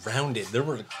almost rounded. There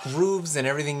were grooves and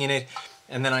everything in it,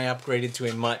 and then I upgraded to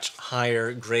a much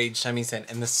higher grade shamisen,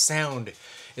 and the sound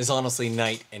is honestly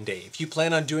night and day. If you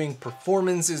plan on doing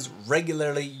performances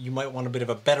regularly, you might want a bit of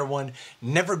a better one.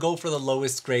 Never go for the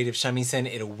lowest grade of shamisen.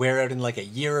 It'll wear out in like a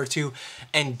year or two.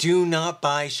 And do not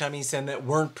buy shamisen that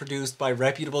weren't produced by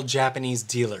reputable Japanese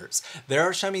dealers. There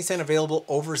are shamisen available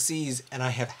overseas, and I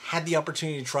have had the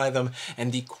opportunity to try them,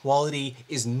 and the quality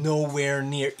is nowhere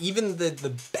near. Even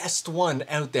the best one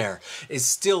out there is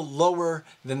still lower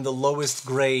than the lowest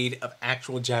grade of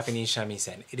actual Japanese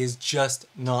shamisen. It is just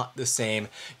not the same.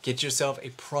 Get yourself a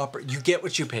proper, you get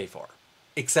what you pay for,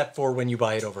 except for when you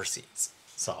buy it overseas.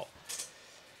 So,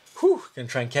 whew, gonna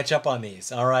try and catch up on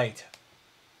these. All right.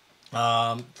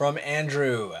 From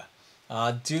Andrew,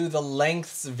 do the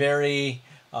lengths vary?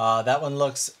 That one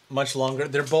looks much longer.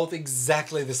 They're both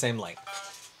exactly the same length.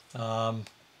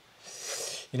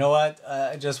 You know what?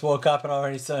 I just woke up and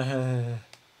already saw.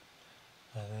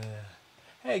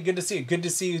 Hey, good to see you. Good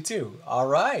to see you too. All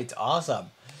right,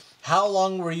 awesome. How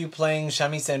long were you playing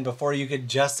shamisen before you could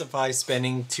justify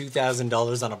spending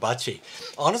 $2,000 on a bachi?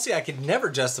 Honestly, I could never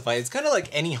justify it. It's kind of like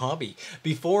any hobby.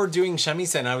 Before doing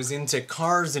shamisen, I was into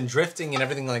cars and drifting and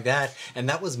everything like that, and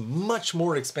that was much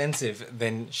more expensive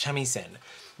than shamisen.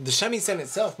 The shamisen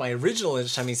itself, my original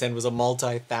shamisen, was a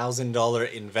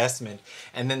multi-$1,000 investment,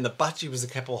 and then the bachi was a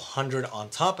couple hundred on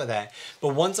top of that.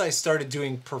 But once I started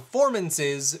doing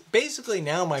performances, basically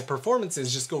now my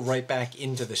performances just go right back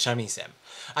into the shamisen.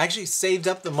 I actually saved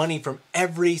up the money from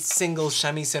every single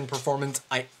shamisen performance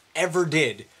I ever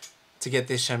did to get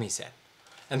this shamisen.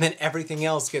 And then everything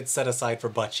else gets set aside for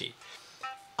bachi.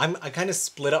 I kind of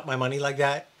split up my money like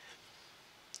that.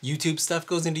 YouTube stuff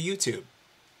goes into YouTube.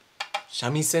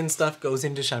 Shamisen stuff goes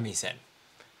into Shamisen.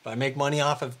 If I make money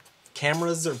off of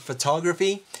cameras or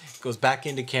photography, it goes back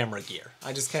into camera gear.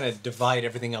 I just kind of divide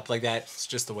everything up like that. It's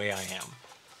just the way I am.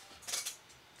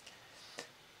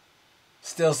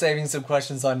 Still saving some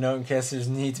questions on note in case there's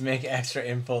need to make extra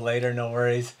info later, no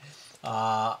worries.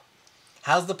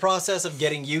 How's the process of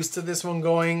getting used to this one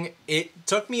going? It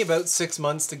took me about 6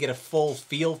 months to get a full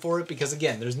feel for it because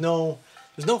again, there's no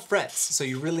frets, so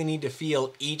you really need to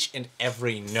feel each and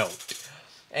every note.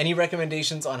 Any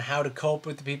recommendations on how to cope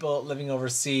with the people living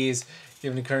overseas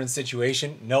given the current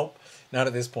situation? Nope, not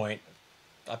at this point.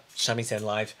 Shamisen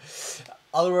live.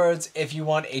 Other words, if you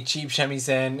want a cheap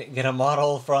shamisen, get a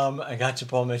model from a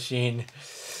gachapon machine.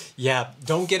 Yeah,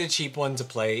 don't get a cheap one to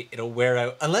play. It'll wear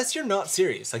out. Unless you're not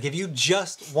serious. Like if you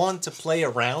just want to play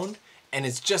around and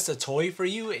it's just a toy for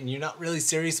you and you're not really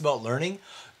serious about learning,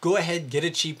 go ahead, get a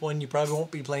cheap one. You probably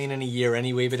won't be playing in a year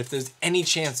anyway, but if there's any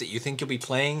chance that you think you'll be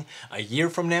playing a year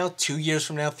from now, 2 years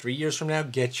from now, 3 years from now,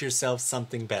 get yourself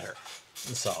something better.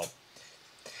 So,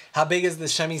 how big is the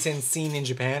shamisen scene in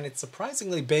Japan? It's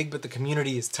surprisingly big, but the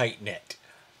community is tight-knit.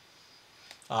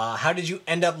 How did you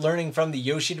end up learning from the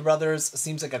Yoshida Brothers?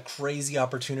 Seems like a crazy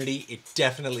opportunity. It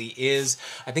definitely is.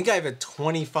 I think I have a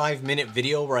 25-minute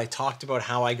video where I talked about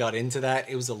how I got into that.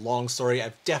 It was a long story.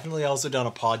 I've definitely also done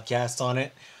a podcast on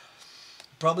it.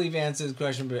 Probably have answered the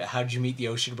question, but how did you meet the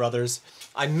Yoshida Brothers?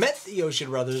 I met the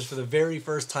Yoshida Brothers for the very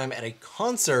first time at a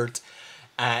concert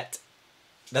that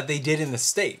they did in the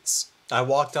States. I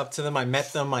walked up to them, I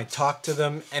met them, I talked to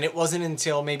them, and it wasn't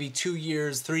until maybe 2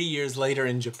 years, 3 years later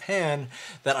in Japan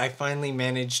that I finally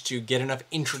managed to get enough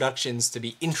introductions to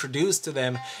be introduced to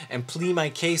them and plead my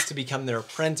case to become their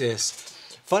apprentice.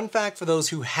 Fun fact for those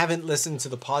who haven't listened to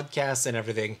the podcast and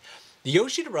everything, the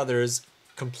Yoshida Brothers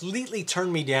completely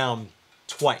turned me down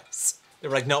twice. They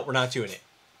were like, no, we're not doing it.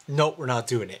 No, we're not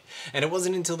doing it. And it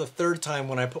wasn't until the third time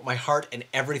when I put my heart and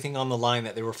everything on the line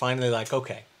that they were finally like,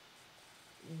 okay,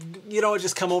 you know,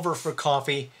 just come over for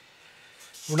coffee.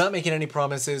 We're not making any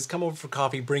promises. Come over for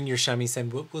coffee. Bring your shamisen.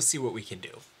 We'll see what we can do.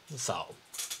 So,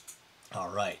 all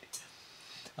right.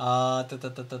 A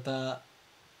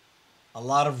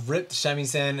lot of ripped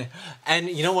shamisen. And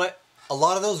you know what? A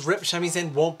lot of those ripped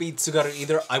shamisen won't be Tsugaru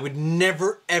either. I would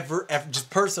never, ever, just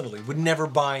personally, would never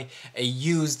buy a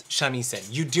used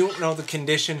shamisen. You don't know the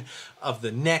condition of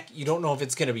the neck. You don't know if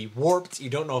it's going to be warped. You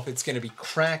don't know if it's going to be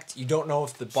cracked. You don't know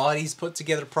if the body's put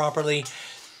together properly.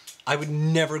 I would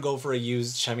never go for a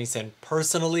used shamisen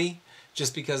personally,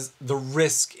 just because the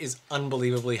risk is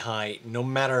unbelievably high, no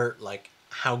matter like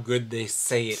how good they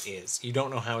say it is. You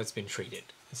don't know how it's been treated.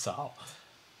 So,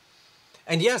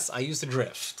 and yes, I used to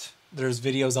drift. There's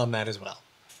videos on that as well.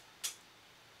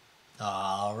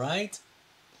 All right.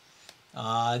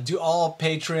 Do all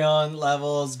Patreon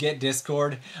levels get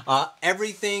Discord?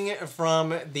 Everything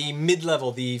from the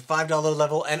mid-level, the $5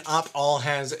 level and up all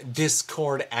has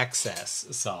Discord access.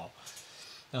 So,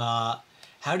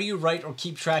 how do you write or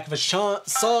keep track of a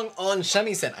song on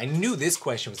shamisen? I knew this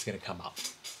question was going to come up.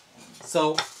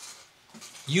 So,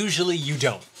 usually you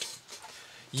don't.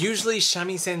 Usually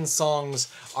shamisen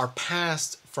songs are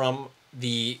passed from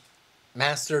the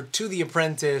master to the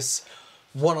apprentice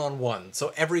one-on-one.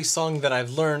 So every song that I've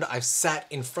learned, I've sat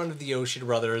in front of the Yoshida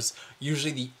Brothers,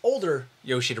 usually the older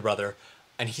Yoshida Brother,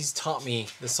 and he's taught me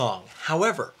the song.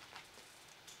 However,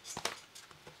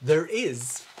 there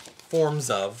is forms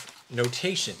of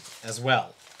notation as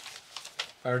well.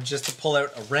 If I were just to pull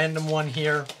out a random one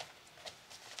here.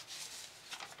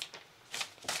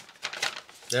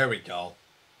 There we go.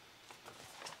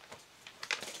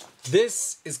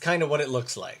 This is kind of what it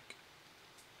looks like.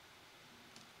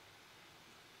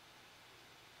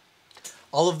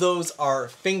 All of those are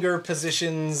finger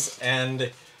positions,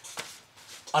 and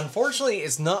unfortunately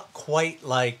it's not quite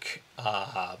like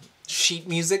sheet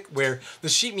music, where the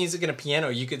sheet music in a piano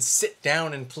you could sit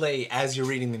down and play as you're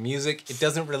reading the music. It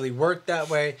doesn't really work that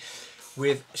way.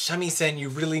 With shamisen you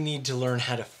really need to learn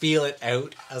how to feel it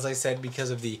out, as I said,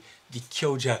 because of the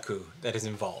kyojaku that is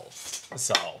involved.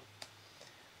 So,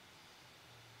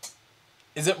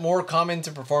 is it more common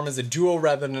to perform as a duo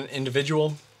rather than an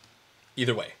individual?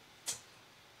 Either way.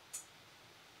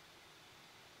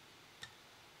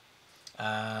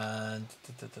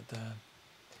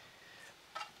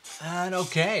 And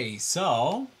okay,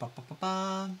 so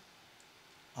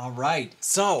all right.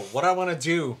 So what I want to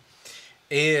do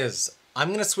is I'm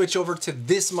going to switch over to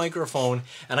this microphone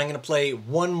and I'm going to play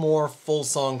one more full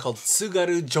song called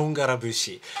Tsugaru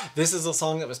Jongarabushi. This is a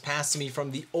song that was passed to me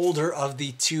from the older of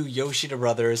the two Yoshida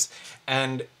Brothers,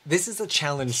 and this is a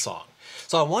challenge song.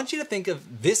 So I want you to think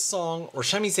of this song, or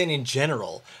shamisen in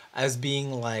general, as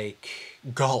being like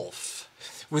golf.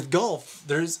 With golf,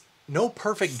 there's no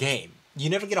perfect game. You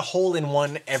never get a hole in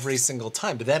one every single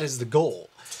time, but that is the goal.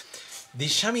 The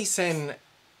shamisen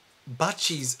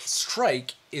bachi's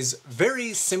strike is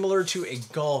very similar to a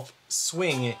golf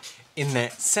swing in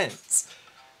that sense.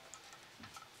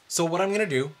 So what I'm going to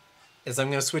do is I'm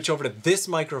going to switch over to this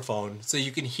microphone so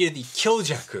you can hear the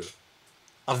kyojaku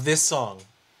of this song.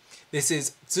 This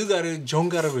is Tsugaru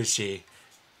Jongarubushi.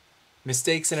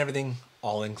 Mistakes and everything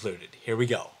all included. Here we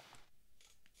go.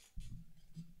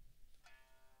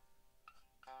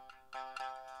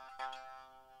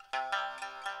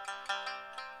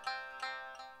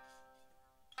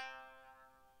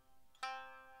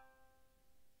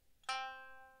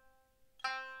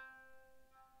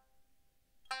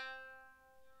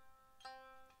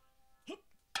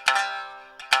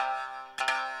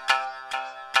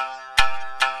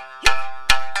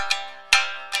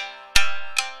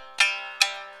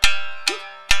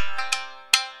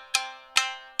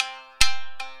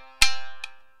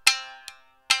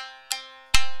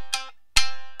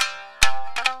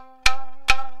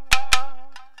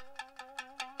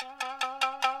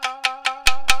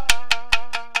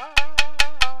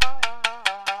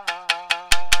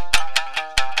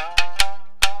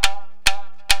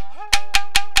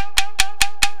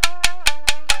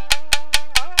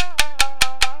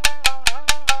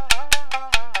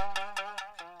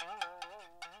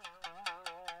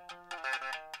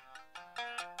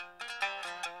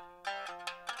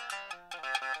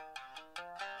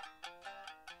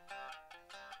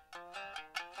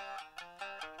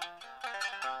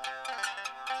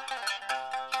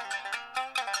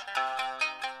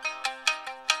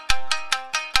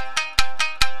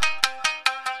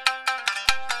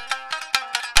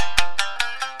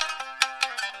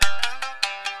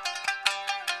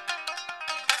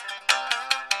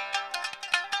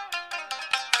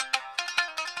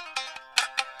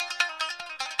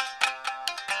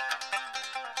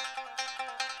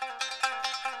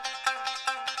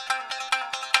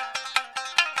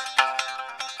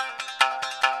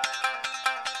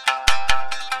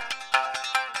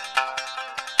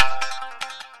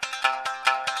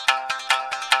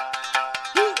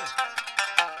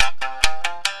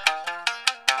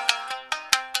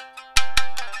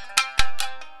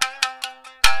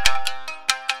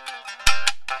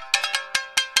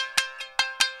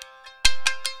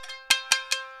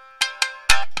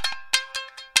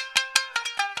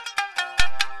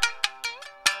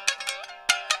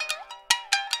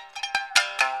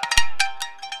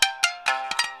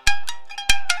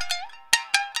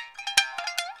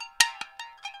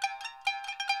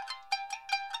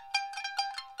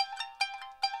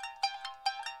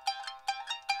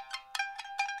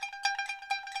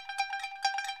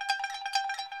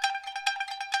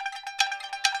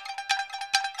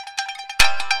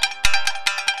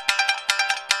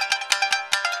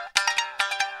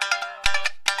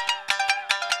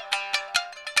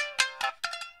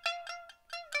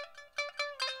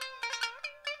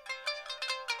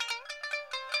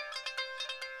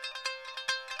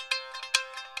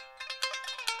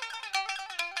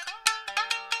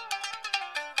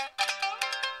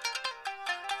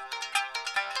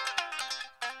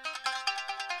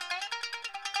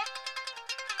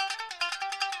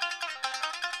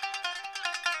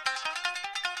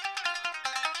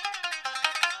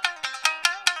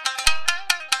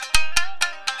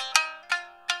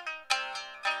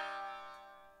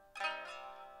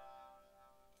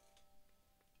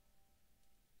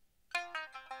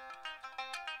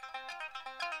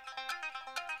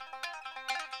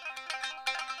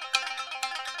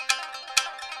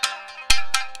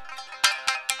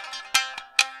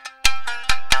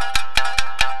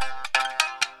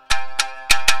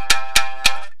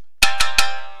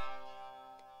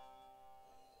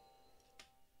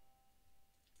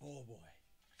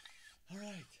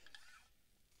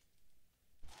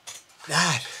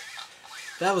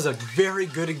 That was a very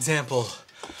good example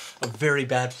of very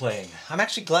bad playing. I'm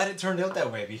actually glad it turned out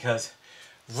that way because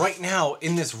right now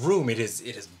in this room it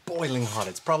is boiling hot.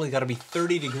 It's probably got to be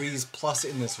 30 degrees plus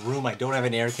in this room. I don't have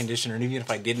an air conditioner, and even if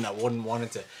I didn't, I wouldn't want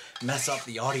it to mess up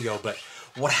the audio. But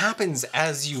what happens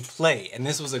as you play, and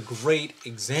this was a great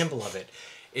example of it,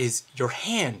 is your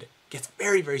hand gets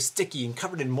very, very sticky and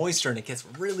covered in moisture, and it gets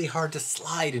really hard to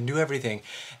slide and do everything.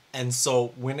 And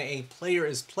so when a player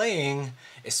is playing,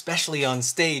 especially on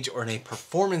stage or in a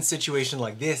performance situation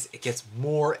like this, it gets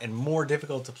more and more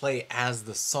difficult to play as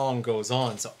the song goes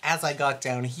on. So as I got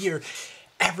down here,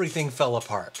 everything fell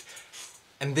apart.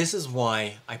 And this is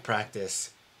why I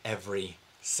practice every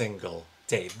single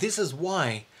day. This is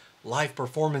why live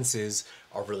performances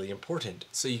are really important.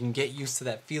 So you can get used to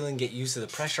that feeling, get used to the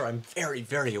pressure. I'm very,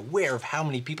 very aware of how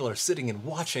many people are sitting and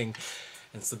watching.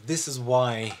 And so this is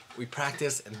why we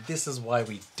practice, and this is why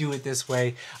we do it this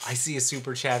way. I see a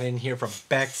super chat in here from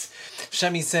Bex.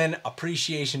 Shamisen,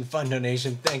 appreciation fund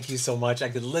donation. Thank you so much. I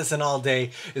could listen all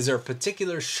day. Is there a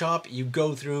particular shop you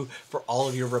go through for all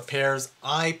of your repairs?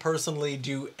 I personally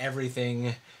do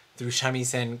everything through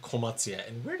Shamisen Komatsuya.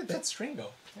 And where did that string go?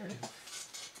 There it is.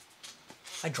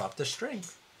 I dropped the string.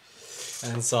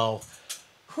 And so,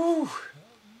 whew,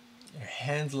 your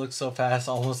hands look so fast,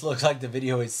 almost looks like the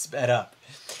video is sped up.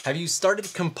 Have you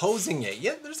started composing yet?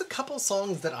 Yeah, there's a couple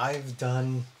songs that I've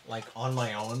done like on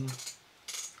my own.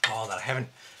 Oh, that I haven't.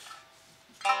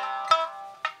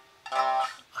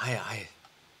 I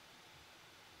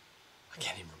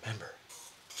can't even remember.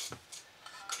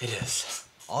 It is.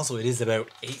 Also, it is about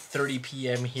 8:30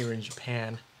 p.m. here in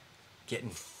Japan.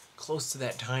 Getting close to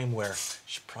that time where I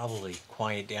should probably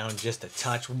quiet down just a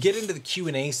touch. We'll get into the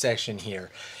Q&A section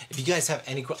here. If you guys have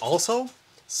any questions. Also,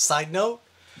 side note,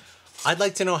 I'd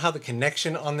like to know how the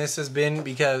connection on this has been,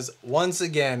 because once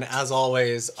again, as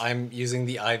always, I'm using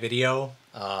the iVideo.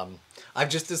 I've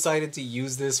just decided to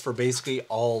use this for basically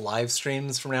all live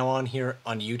streams from now on here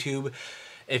on YouTube.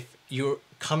 If you're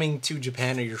coming to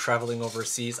Japan or you're traveling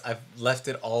overseas, I've left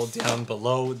it all down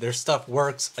below. Their stuff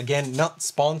works. Again, not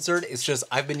sponsored. It's just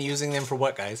I've been using them for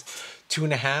what, guys?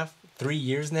 2.5, 3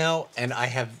 years now, and I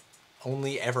have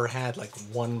only ever had like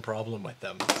one problem with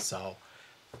them. So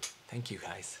thank you,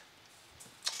 guys.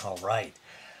 All right.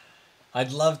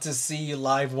 I'd love to see you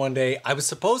live one day. I was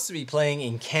supposed to be playing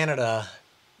in Canada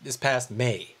this past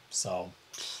May, so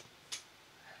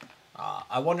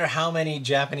I wonder how many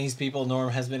Japanese people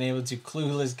Norm has been able to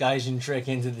clueless Gaijin trick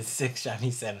into the 6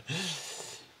 Shamisen.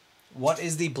 What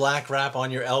is the black wrap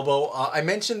on your elbow? I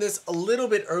mentioned this a little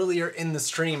bit earlier in the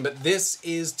stream, but this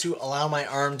is to allow my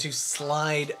arm to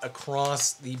slide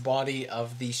across the body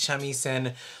of the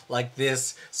shamisen like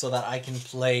this so that I can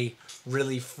play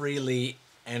really freely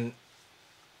and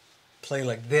play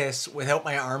like this without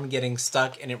my arm getting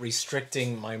stuck and it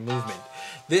restricting my movement.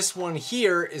 This one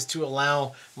here is to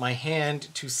allow my hand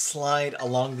to slide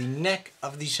along the neck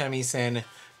of the shamisen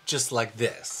just like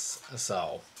this.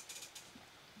 So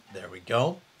there we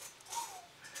go.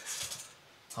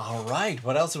 All right,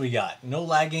 what else do we got? No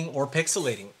lagging or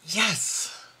pixelating.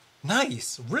 Yes,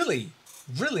 nice, really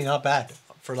not bad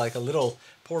for like a little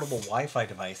portable Wi-Fi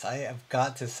device. I have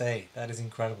got to say, that is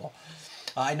incredible.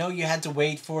 I know you had to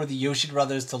wait for the Yoshida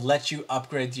Brothers to let you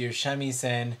upgrade to your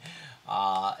shamisen.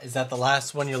 Is that the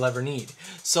last one you'll ever need?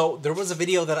 So there was a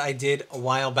video that I did a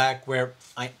while back where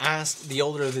I asked the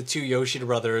older of the two Yoshida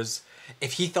Brothers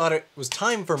if he thought it was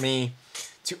time for me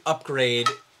to upgrade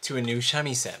to a new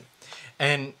shamisen.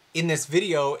 And in this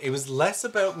video, it was less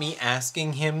about me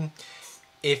asking him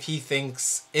if he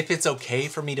thinks, if it's okay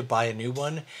for me to buy a new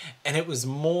one, and it was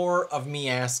more of me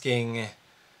asking,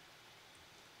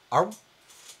 am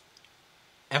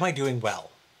I doing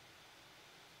well?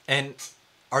 And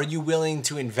are you willing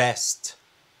to invest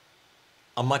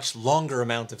a much longer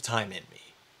amount of time in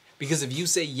me? Because if you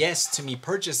say yes to me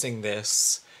purchasing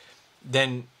this,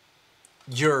 then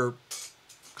you're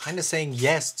kind of saying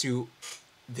yes to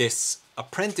this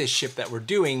apprenticeship that we're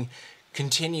doing,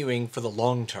 continuing for the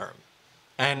long term.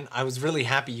 And I was really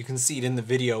happy. You can see it in the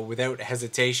video without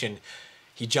hesitation.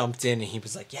 He jumped in and he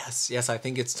was like, yes, I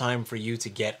think it's time for you to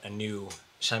get a new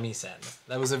shamisen.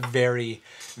 That was a very,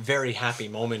 very happy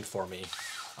moment for me.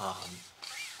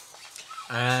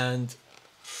 And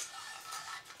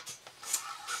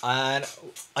I'm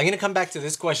going to come back to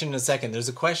this question in a second. There's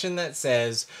a question that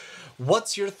says,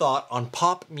 what's your thought on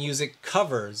pop music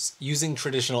covers using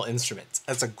traditional instruments?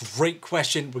 That's a great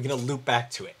question. We're going to loop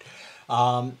back to it.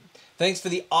 Thanks for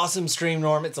the awesome stream,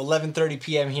 Norm. It's 11:30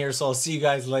 p.m. here, so I'll see you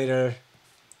guys later.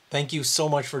 Thank you so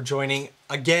much for joining.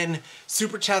 Again,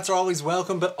 super chats are always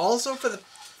welcome, but also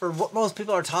for what most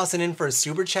people are tossing in for a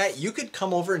super chat, you could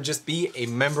come over and just be a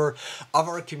member of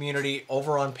our community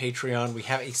over on Patreon. We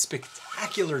have a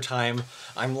spectacular time.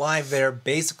 I'm live there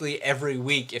basically every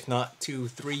week, if not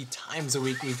 2-3 times a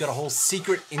week. We've got a whole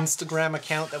secret Instagram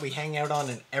account that we hang out on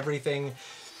and everything.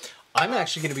 I'm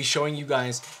actually going to be showing you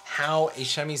guys how a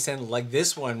shamisen like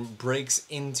this one breaks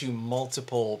into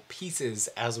multiple pieces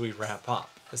as we wrap up.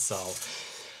 So,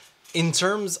 in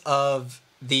terms of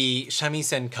the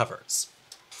shamisen covers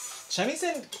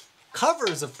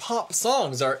of pop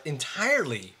songs are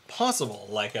entirely possible,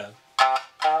 like a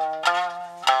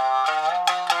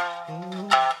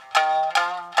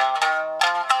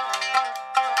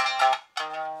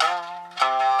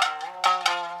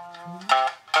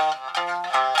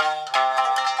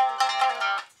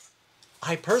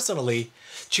personally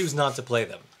choose not to play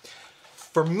them.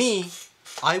 For me,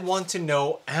 I want to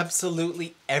know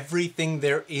absolutely everything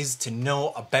there is to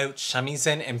know about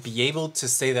shamisen and be able to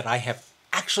say that I have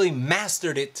actually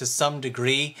mastered it to some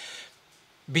degree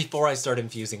before I start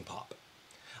infusing pop.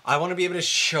 I want to be able to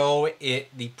show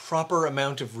it the proper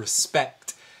amount of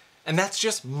respect, and that's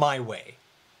just my way.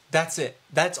 That's it.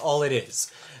 That's all it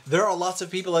is. There are lots of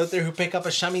people out there who pick up a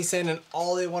shamisen and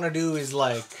all they want to do is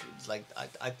I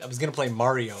was going to play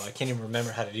Mario. I can't even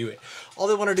remember how to do it. All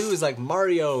they want to do is like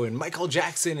Mario and Michael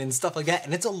Jackson and stuff like that.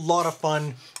 And it's a lot of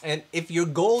fun. And if your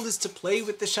goal is to play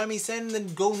with the shamisen,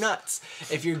 then go nuts.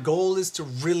 If your goal is to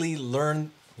really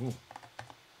learn... Ooh.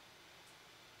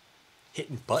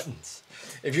 Hitting buttons.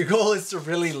 If your goal is to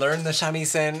really learn the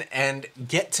shamisen and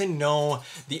get to know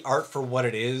the art for what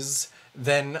it is,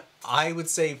 then I would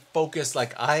say focus.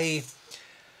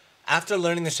 After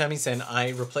learning the shamisen,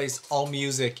 I replaced all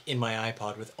music in my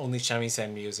iPod with only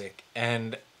shamisen music,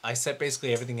 and I set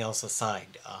basically everything else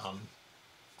aside.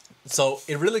 So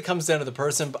it really comes down to the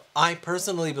person, but I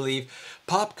personally believe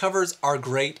pop covers are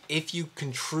great if you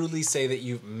can truly say that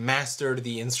you've mastered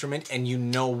the instrument and you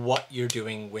know what you're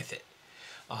doing with it.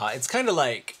 It's kind of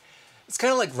like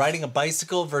riding a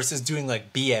bicycle versus doing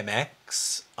like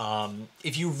BMX.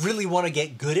 If you really want to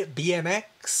get good at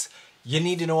BMX, you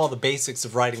need to know all the basics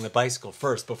of riding the bicycle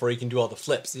first before you can do all the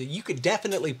flips. You could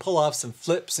definitely pull off some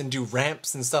flips and do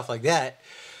ramps and stuff like that,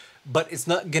 but it's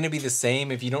not going to be the same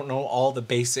if you don't know all the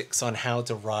basics on how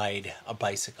to ride a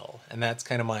bicycle. And that's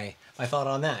kind of my thought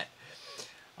on that.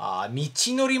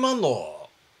 Michinori Manno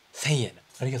 1000 yen.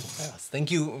 Thank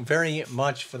you very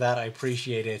much for that. I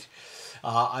appreciate it.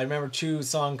 I remember 2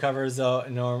 song covers, though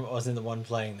Norm wasn't the one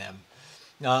playing them.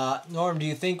 Norm, do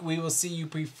you think we will see you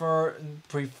perform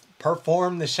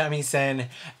the shamisen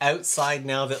outside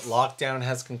now that lockdown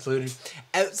has concluded?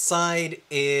 Outside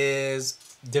is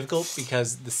difficult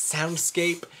because the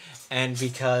soundscape and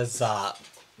because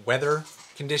weather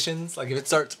conditions. Like if it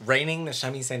starts raining, the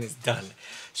shamisen is done.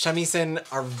 Shamisen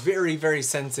are very, very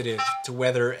sensitive to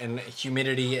weather and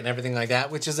humidity and everything like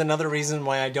that, which is another reason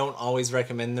why I don't always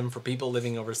recommend them for people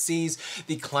living overseas.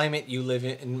 The climate you live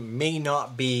in may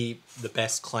not be the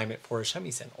best climate for a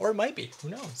shamisen, or it might be, who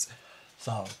knows?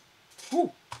 So,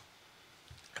 whew,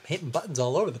 I'm hitting buttons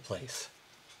all over the place.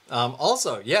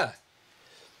 Also, yeah,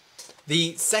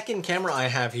 the second camera I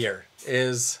have here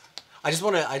is, I just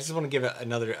want to give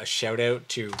a shout out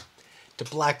to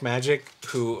Blackmagic,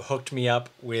 who hooked me up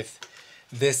with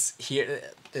this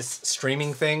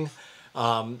streaming thing.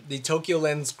 The Tokyo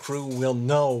Lens crew will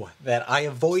know that I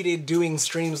avoided doing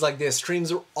streams like this.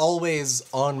 Streams are always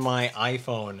on my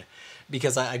iPhone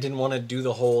because I didn't want to do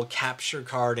the whole capture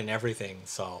card and everything.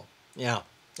 So yeah,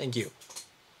 thank you.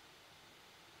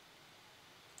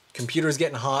 Computer's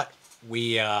getting hot.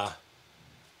 We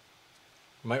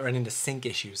might run into sync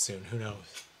issues soon. Who knows?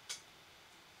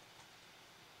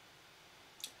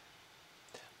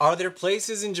 Are there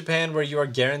places in Japan where you are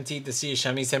guaranteed to see a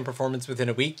shamisen performance within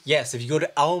a week? Yes, if you go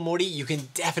to Aomori, you can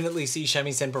definitely see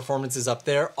shamisen performances up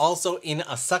there. Also in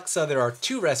Asakusa, there are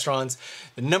 2 restaurants.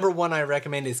 The number 1 I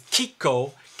recommend is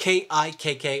Kikko,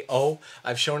 K-I-K-K-O.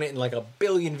 I've shown it in like a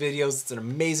billion videos. It's an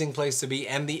amazing place to be.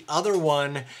 And the other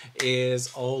one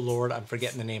is, oh Lord, I'm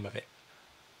forgetting the name of it.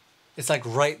 It's like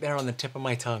right there on the tip of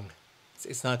my tongue.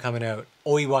 It's not coming out.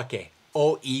 Oiwake.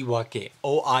 Oiwake.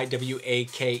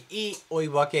 O-I-W-A-K-E.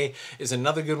 Oiwake is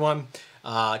another good one.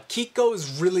 Kikko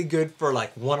is really good for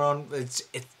like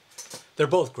they're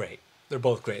both great. They're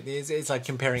both great. It's like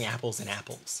comparing apples and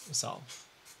apples. So,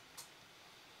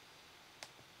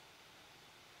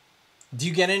 do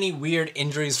you get any weird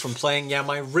injuries from playing? Yeah,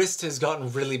 my wrist has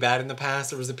gotten really bad in the past.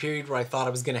 There was a period where I thought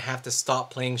I was going to have to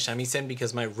stop playing shamisen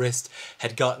because my wrist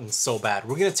had gotten so bad.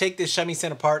 We're going to take this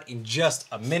shamisen apart in just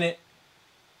a minute.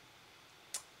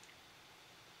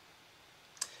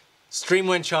 Stream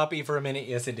went choppy for a minute.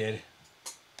 Yes, it did.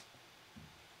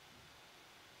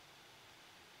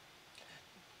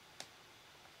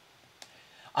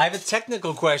 I have a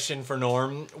technical question for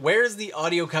Norm. Where is the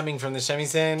audio coming from, the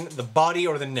shamisen, the body,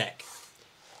 or the neck?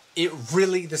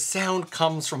 The sound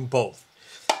comes from both.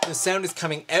 The sound is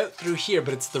coming out through here,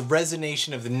 but it's the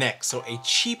resonation of the neck. So a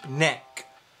cheap neck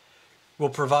will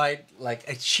provide, like,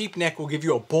 a cheap neck will give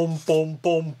you a boom, boom,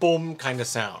 boom, boom kind of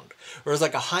sound. Whereas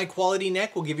like a high quality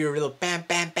neck will give you a real bam,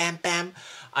 bam, bam, bam.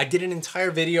 I did an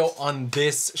entire video on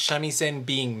this shamisen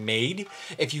being made.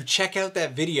 If you check out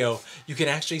that video, you can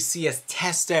actually see us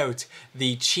test out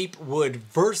the cheap wood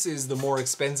versus the more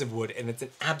expensive wood, and it's an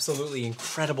absolutely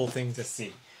incredible thing to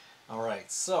see. All right,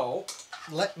 so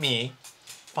let me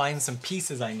find some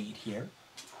pieces I need here.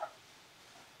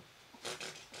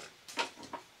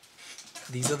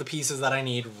 these are the pieces that I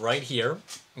need right here. I'm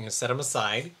going to set them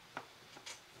aside.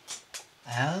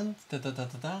 And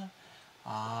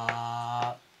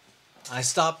I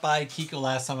stopped by Kiko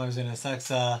last time I was in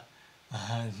Asakusa.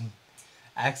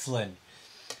 Excellent.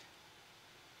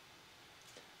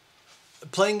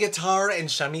 Playing guitar and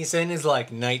shamisen is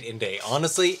like night and day.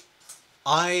 Honestly,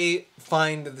 I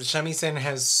find that the shamisen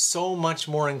has so much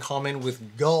more in common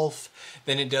with golf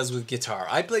than it does with guitar.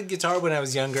 I played guitar when I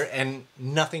was younger and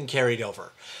nothing carried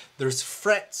over. There's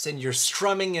frets and you're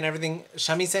strumming and everything.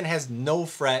 Shamisen has no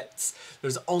frets.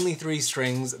 There's only 3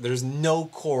 strings. There's no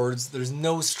chords. There's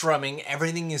no strumming.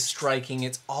 Everything is striking.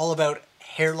 It's all about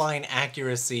hairline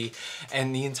accuracy,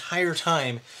 and the entire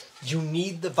time you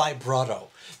need the vibrato.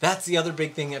 That's the other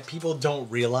big thing that people don't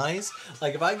realize.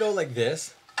 Like if I go like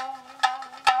this,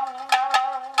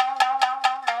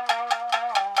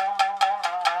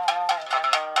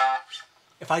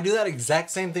 if I do that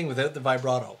exact same thing without the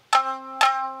vibrato,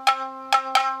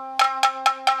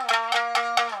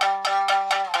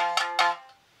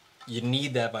 you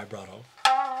need that vibrato.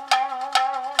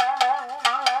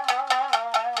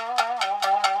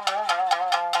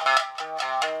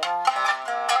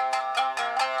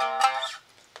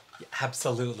 You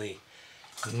absolutely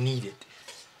need it.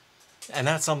 And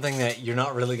that's something that you're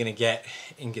not really going to get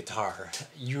in guitar.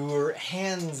 Your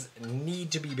hands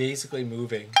need to be basically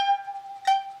moving.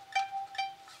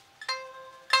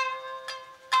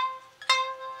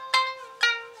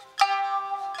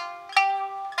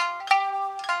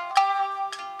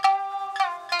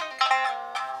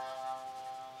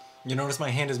 You notice my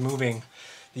hand is moving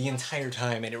the entire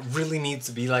time, and it really needs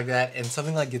to be like that, and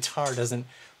something like guitar doesn't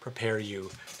prepare you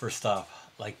for stuff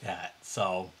like that.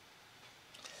 So,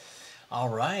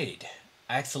 alright,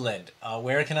 excellent.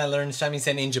 Where can I learn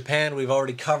shamisen in Japan? We've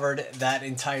already covered that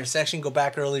entire section. Go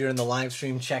back earlier in the live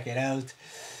stream, check it out.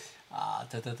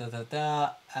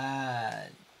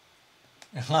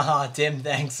 Tim,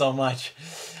 thanks so much.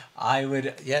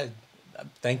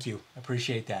 Thank you.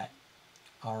 Appreciate that.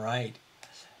 Alright.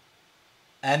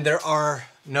 And there are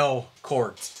no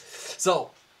chords. So,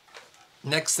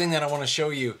 next thing that I want to show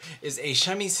you is a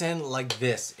shamisen like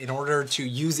this. In order to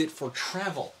use it for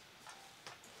travel,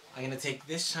 I'm going to take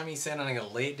this shamisen and I'm going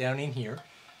to lay it down in here.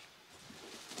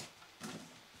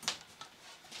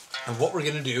 And what we're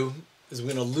going to do is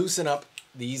we're going to loosen up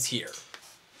these here.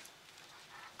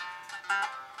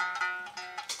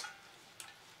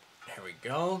 There we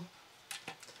go.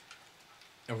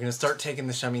 And we're going to start taking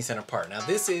the shamisen apart. Now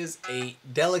this is a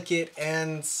delicate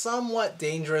and somewhat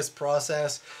dangerous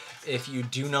process if you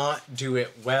do not do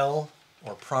it well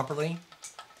or properly.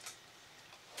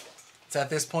 It's at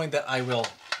this point that I will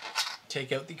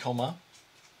take out the koma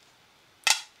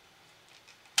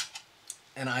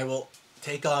and I will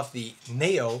take off the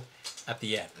neo at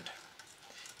the end.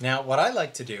 Now what I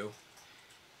like to do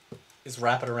is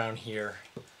wrap it around here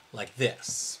like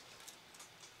this.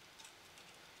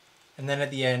 And then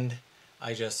at the end,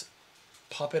 I just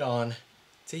pop it on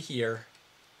to here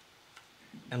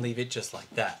and leave it just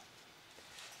like that.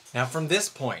 Now from this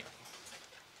point,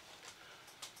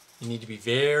 you need to be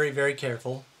very, very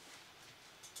careful.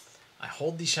 I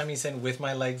hold the shamisen with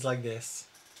my legs like this.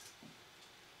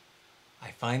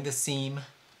 I find the seam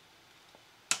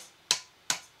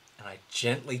and I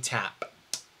gently tap,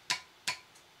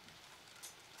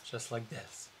 just like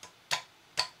this.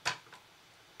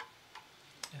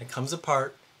 And it comes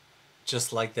apart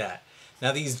just like that.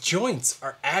 Now these joints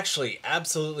are actually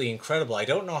absolutely incredible. I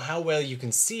don't know how well you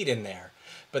can see it in there,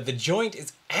 but the joint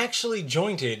is actually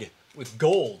jointed with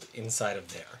gold inside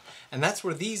of there. And that's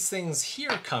where these things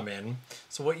here come in.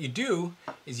 So what you do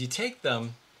is you take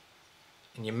them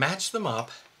and you match them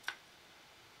up.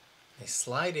 They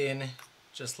slide in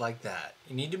just like that.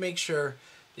 You need to make sure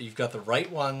that you've got the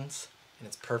right ones and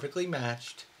it's perfectly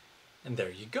matched. And there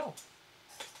you go.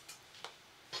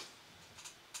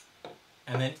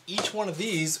 And then each one of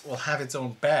these will have its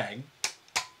own bag.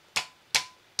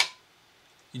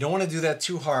 You don't want to do that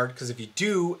too hard, because if you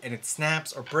do and it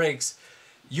snaps or breaks,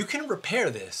 you can repair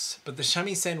this, but the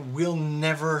shamisen will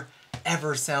never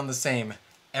ever sound the same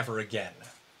ever again.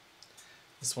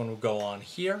 This one will go on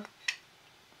here,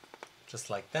 just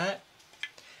like that.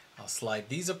 I'll slide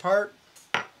these apart.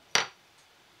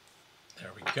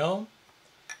 There we go.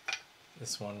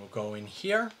 This one will go in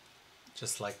here,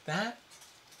 just like that.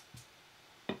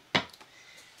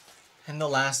 And the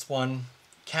last one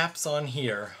caps on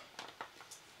here,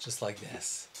 just like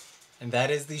this. And that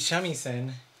is the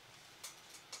shamisen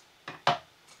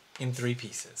in 3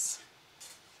 pieces.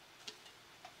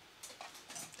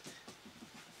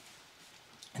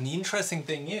 And the interesting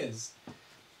thing is,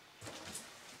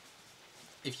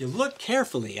 if you look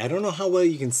carefully, I don't know how well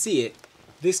you can see it,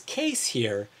 this case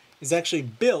here is actually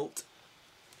built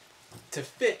to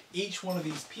fit each one of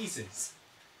these pieces.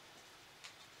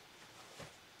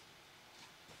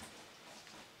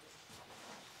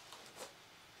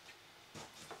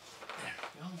 There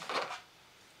we go.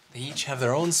 They each have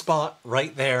their own spot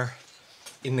right there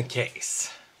in the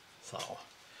case. So,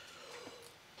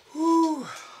 whew.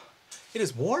 It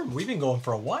is warm. We've been going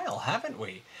for a while, haven't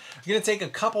we? We're gonna take a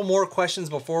couple more questions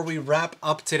before we wrap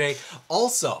up today.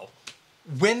 Also,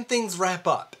 when things wrap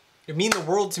up, it'd mean the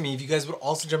world to me if you guys would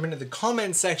also jump into the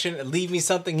comments section and leave me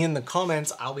something in the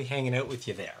comments. I'll be hanging out with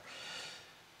you there.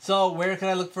 So where can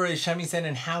I look for a shamisen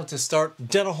and how to start?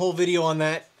 Done a whole video on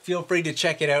that. Feel free to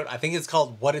check it out. I think it's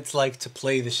called What It's Like to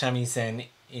Play the Shamisen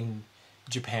in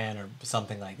Japan or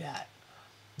something like that.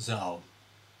 So.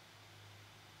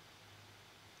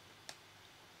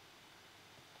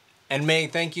 And May,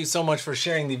 thank you so much for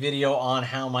sharing the video on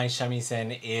how my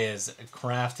shamisen is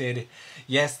crafted.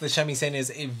 Yes, the shamisen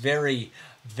is a very,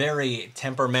 very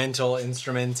temperamental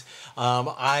instrument.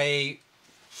 I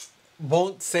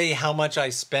won't say how much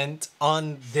I spent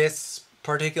on this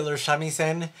particular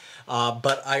shamisen,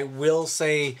 but I will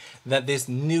say that this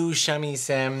new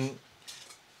shamisen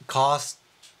cost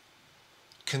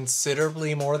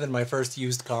considerably more than my first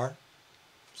used car.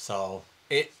 So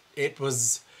it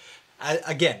was...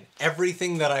 Again,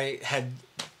 everything that I had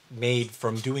made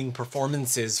from doing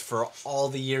performances for all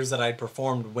the years that I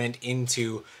performed went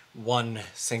into one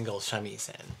single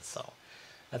shamisen. So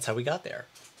that's how we got there.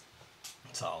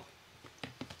 So,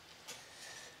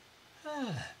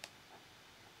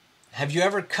 have you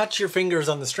ever cut your fingers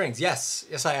on the strings? Yes,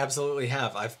 I absolutely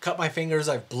have. I've cut my fingers,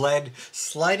 I've bled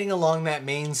sliding along that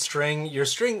main string. Your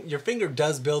finger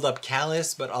does build up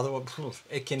callus, but otherwise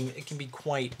it can be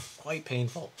quite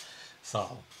painful.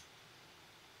 So,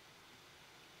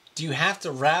 do you have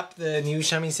to wrap the new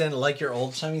shamisen like your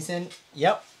old shamisen?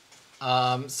 Yep.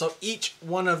 So each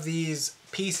one of these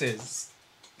pieces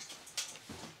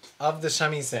of the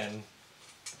shamisen,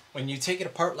 when you take it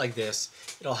apart like this,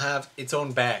 it'll have its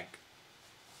own bag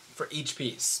for each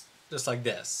piece, just like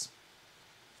this.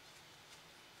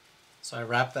 So I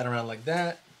wrap that around like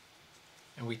that,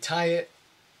 and we tie it,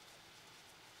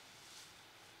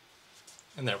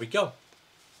 and there we go.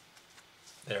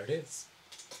 There it is.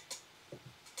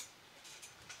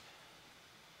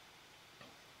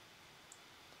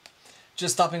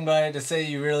 Just stopping by to say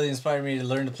you really inspired me to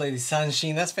learn to play the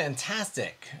Sanshin. That's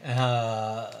fantastic.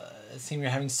 It seems you're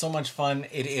having so much fun.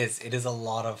 It is. It is a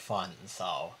lot of fun.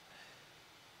 So,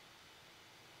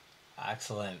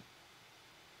 excellent.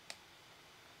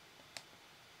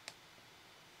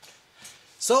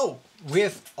 So,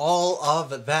 with all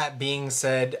of that being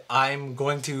said, I'm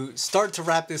going to start to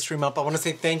wrap this stream up. I want to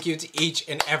say thank you to each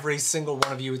and every single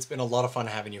one of you. It's been a lot of fun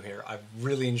having you here. I've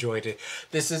really enjoyed it.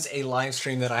 This is a live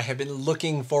stream that I have been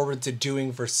looking forward to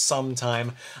doing for some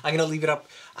time. I'm going to leave it up,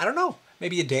 I don't know,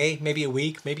 maybe a day, maybe a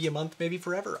week, maybe a month, maybe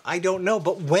forever. I don't know.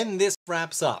 But when this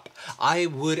wraps up, I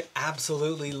would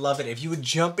absolutely love it if you would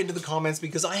jump into the comments,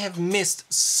 because I have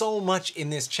missed so much in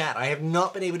this chat. I have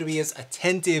not been able to be as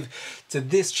attentive to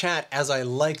this chat as I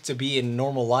like to be in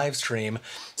normal live stream.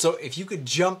 So if you could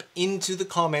jump into the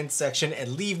comments section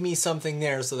and leave me something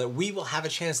there so that we will have a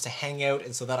chance to hang out,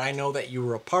 and so that I know that you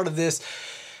were a part of this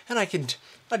and I can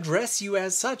address you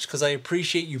as such, because I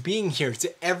appreciate you being here.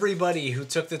 To everybody who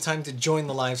took the time to join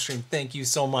the live stream, thank you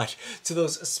so much. To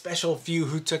those special few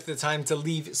who took the time to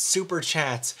leave super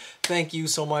chats, thank you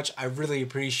so much. I really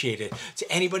appreciate it.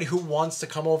 To anybody who wants to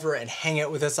come over and hang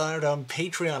out with us out on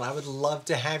Patreon, I would love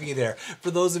to have you there. For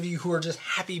those of you who are just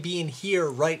happy being here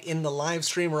right in the live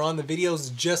stream or on the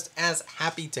videos, just as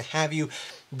happy to have you.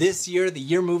 This year, the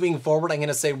year moving forward, I'm going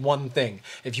to say one thing.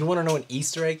 If you want to know an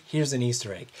Easter egg, here's an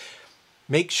Easter egg.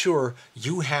 Make sure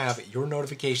you have your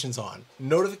notifications on.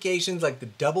 Notifications like the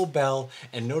double bell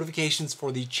and notifications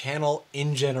for the channel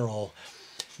in general.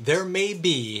 There may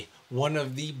be one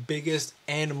of the biggest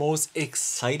and most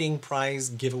exciting prize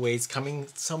giveaways coming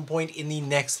at some point in the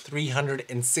next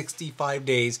 365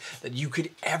 days that you could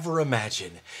ever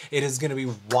imagine. It is going to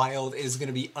be wild, it is going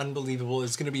to be unbelievable,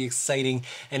 it's going to be exciting,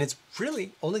 and it's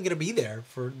really only going to be there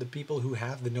for the people who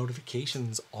have the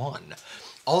notifications on.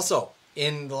 Also,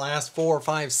 in the last 4,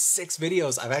 5, 6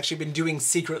 videos, I've actually been doing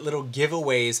secret little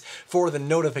giveaways for the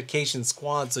notification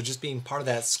squad. So just being part of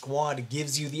that squad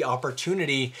gives you the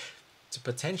opportunity to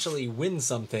potentially win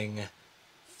something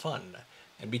fun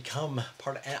and become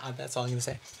part of, that's all I'm gonna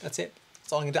say. That's it.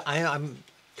 That's all I'm gonna do. I'm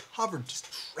covered, just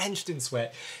drenched in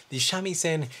sweat. The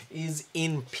shamisen is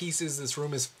in pieces. This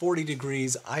room is 40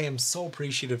 degrees. I am so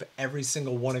appreciative of every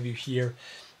single one of you here.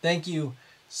 Thank you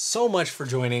so much for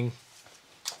joining.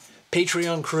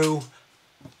 Patreon crew,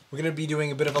 we're going to be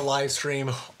doing a bit of a live stream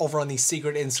over on the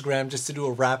secret Instagram just to do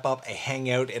a wrap up, a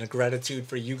hangout, and a gratitude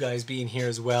for you guys being here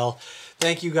as well.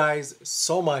 Thank you guys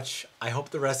so much. I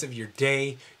hope the rest of your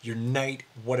day, your night,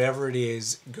 whatever it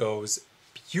is, goes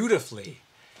beautifully.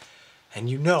 And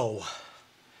you know,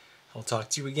 I'll talk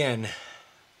to you again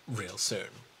real soon.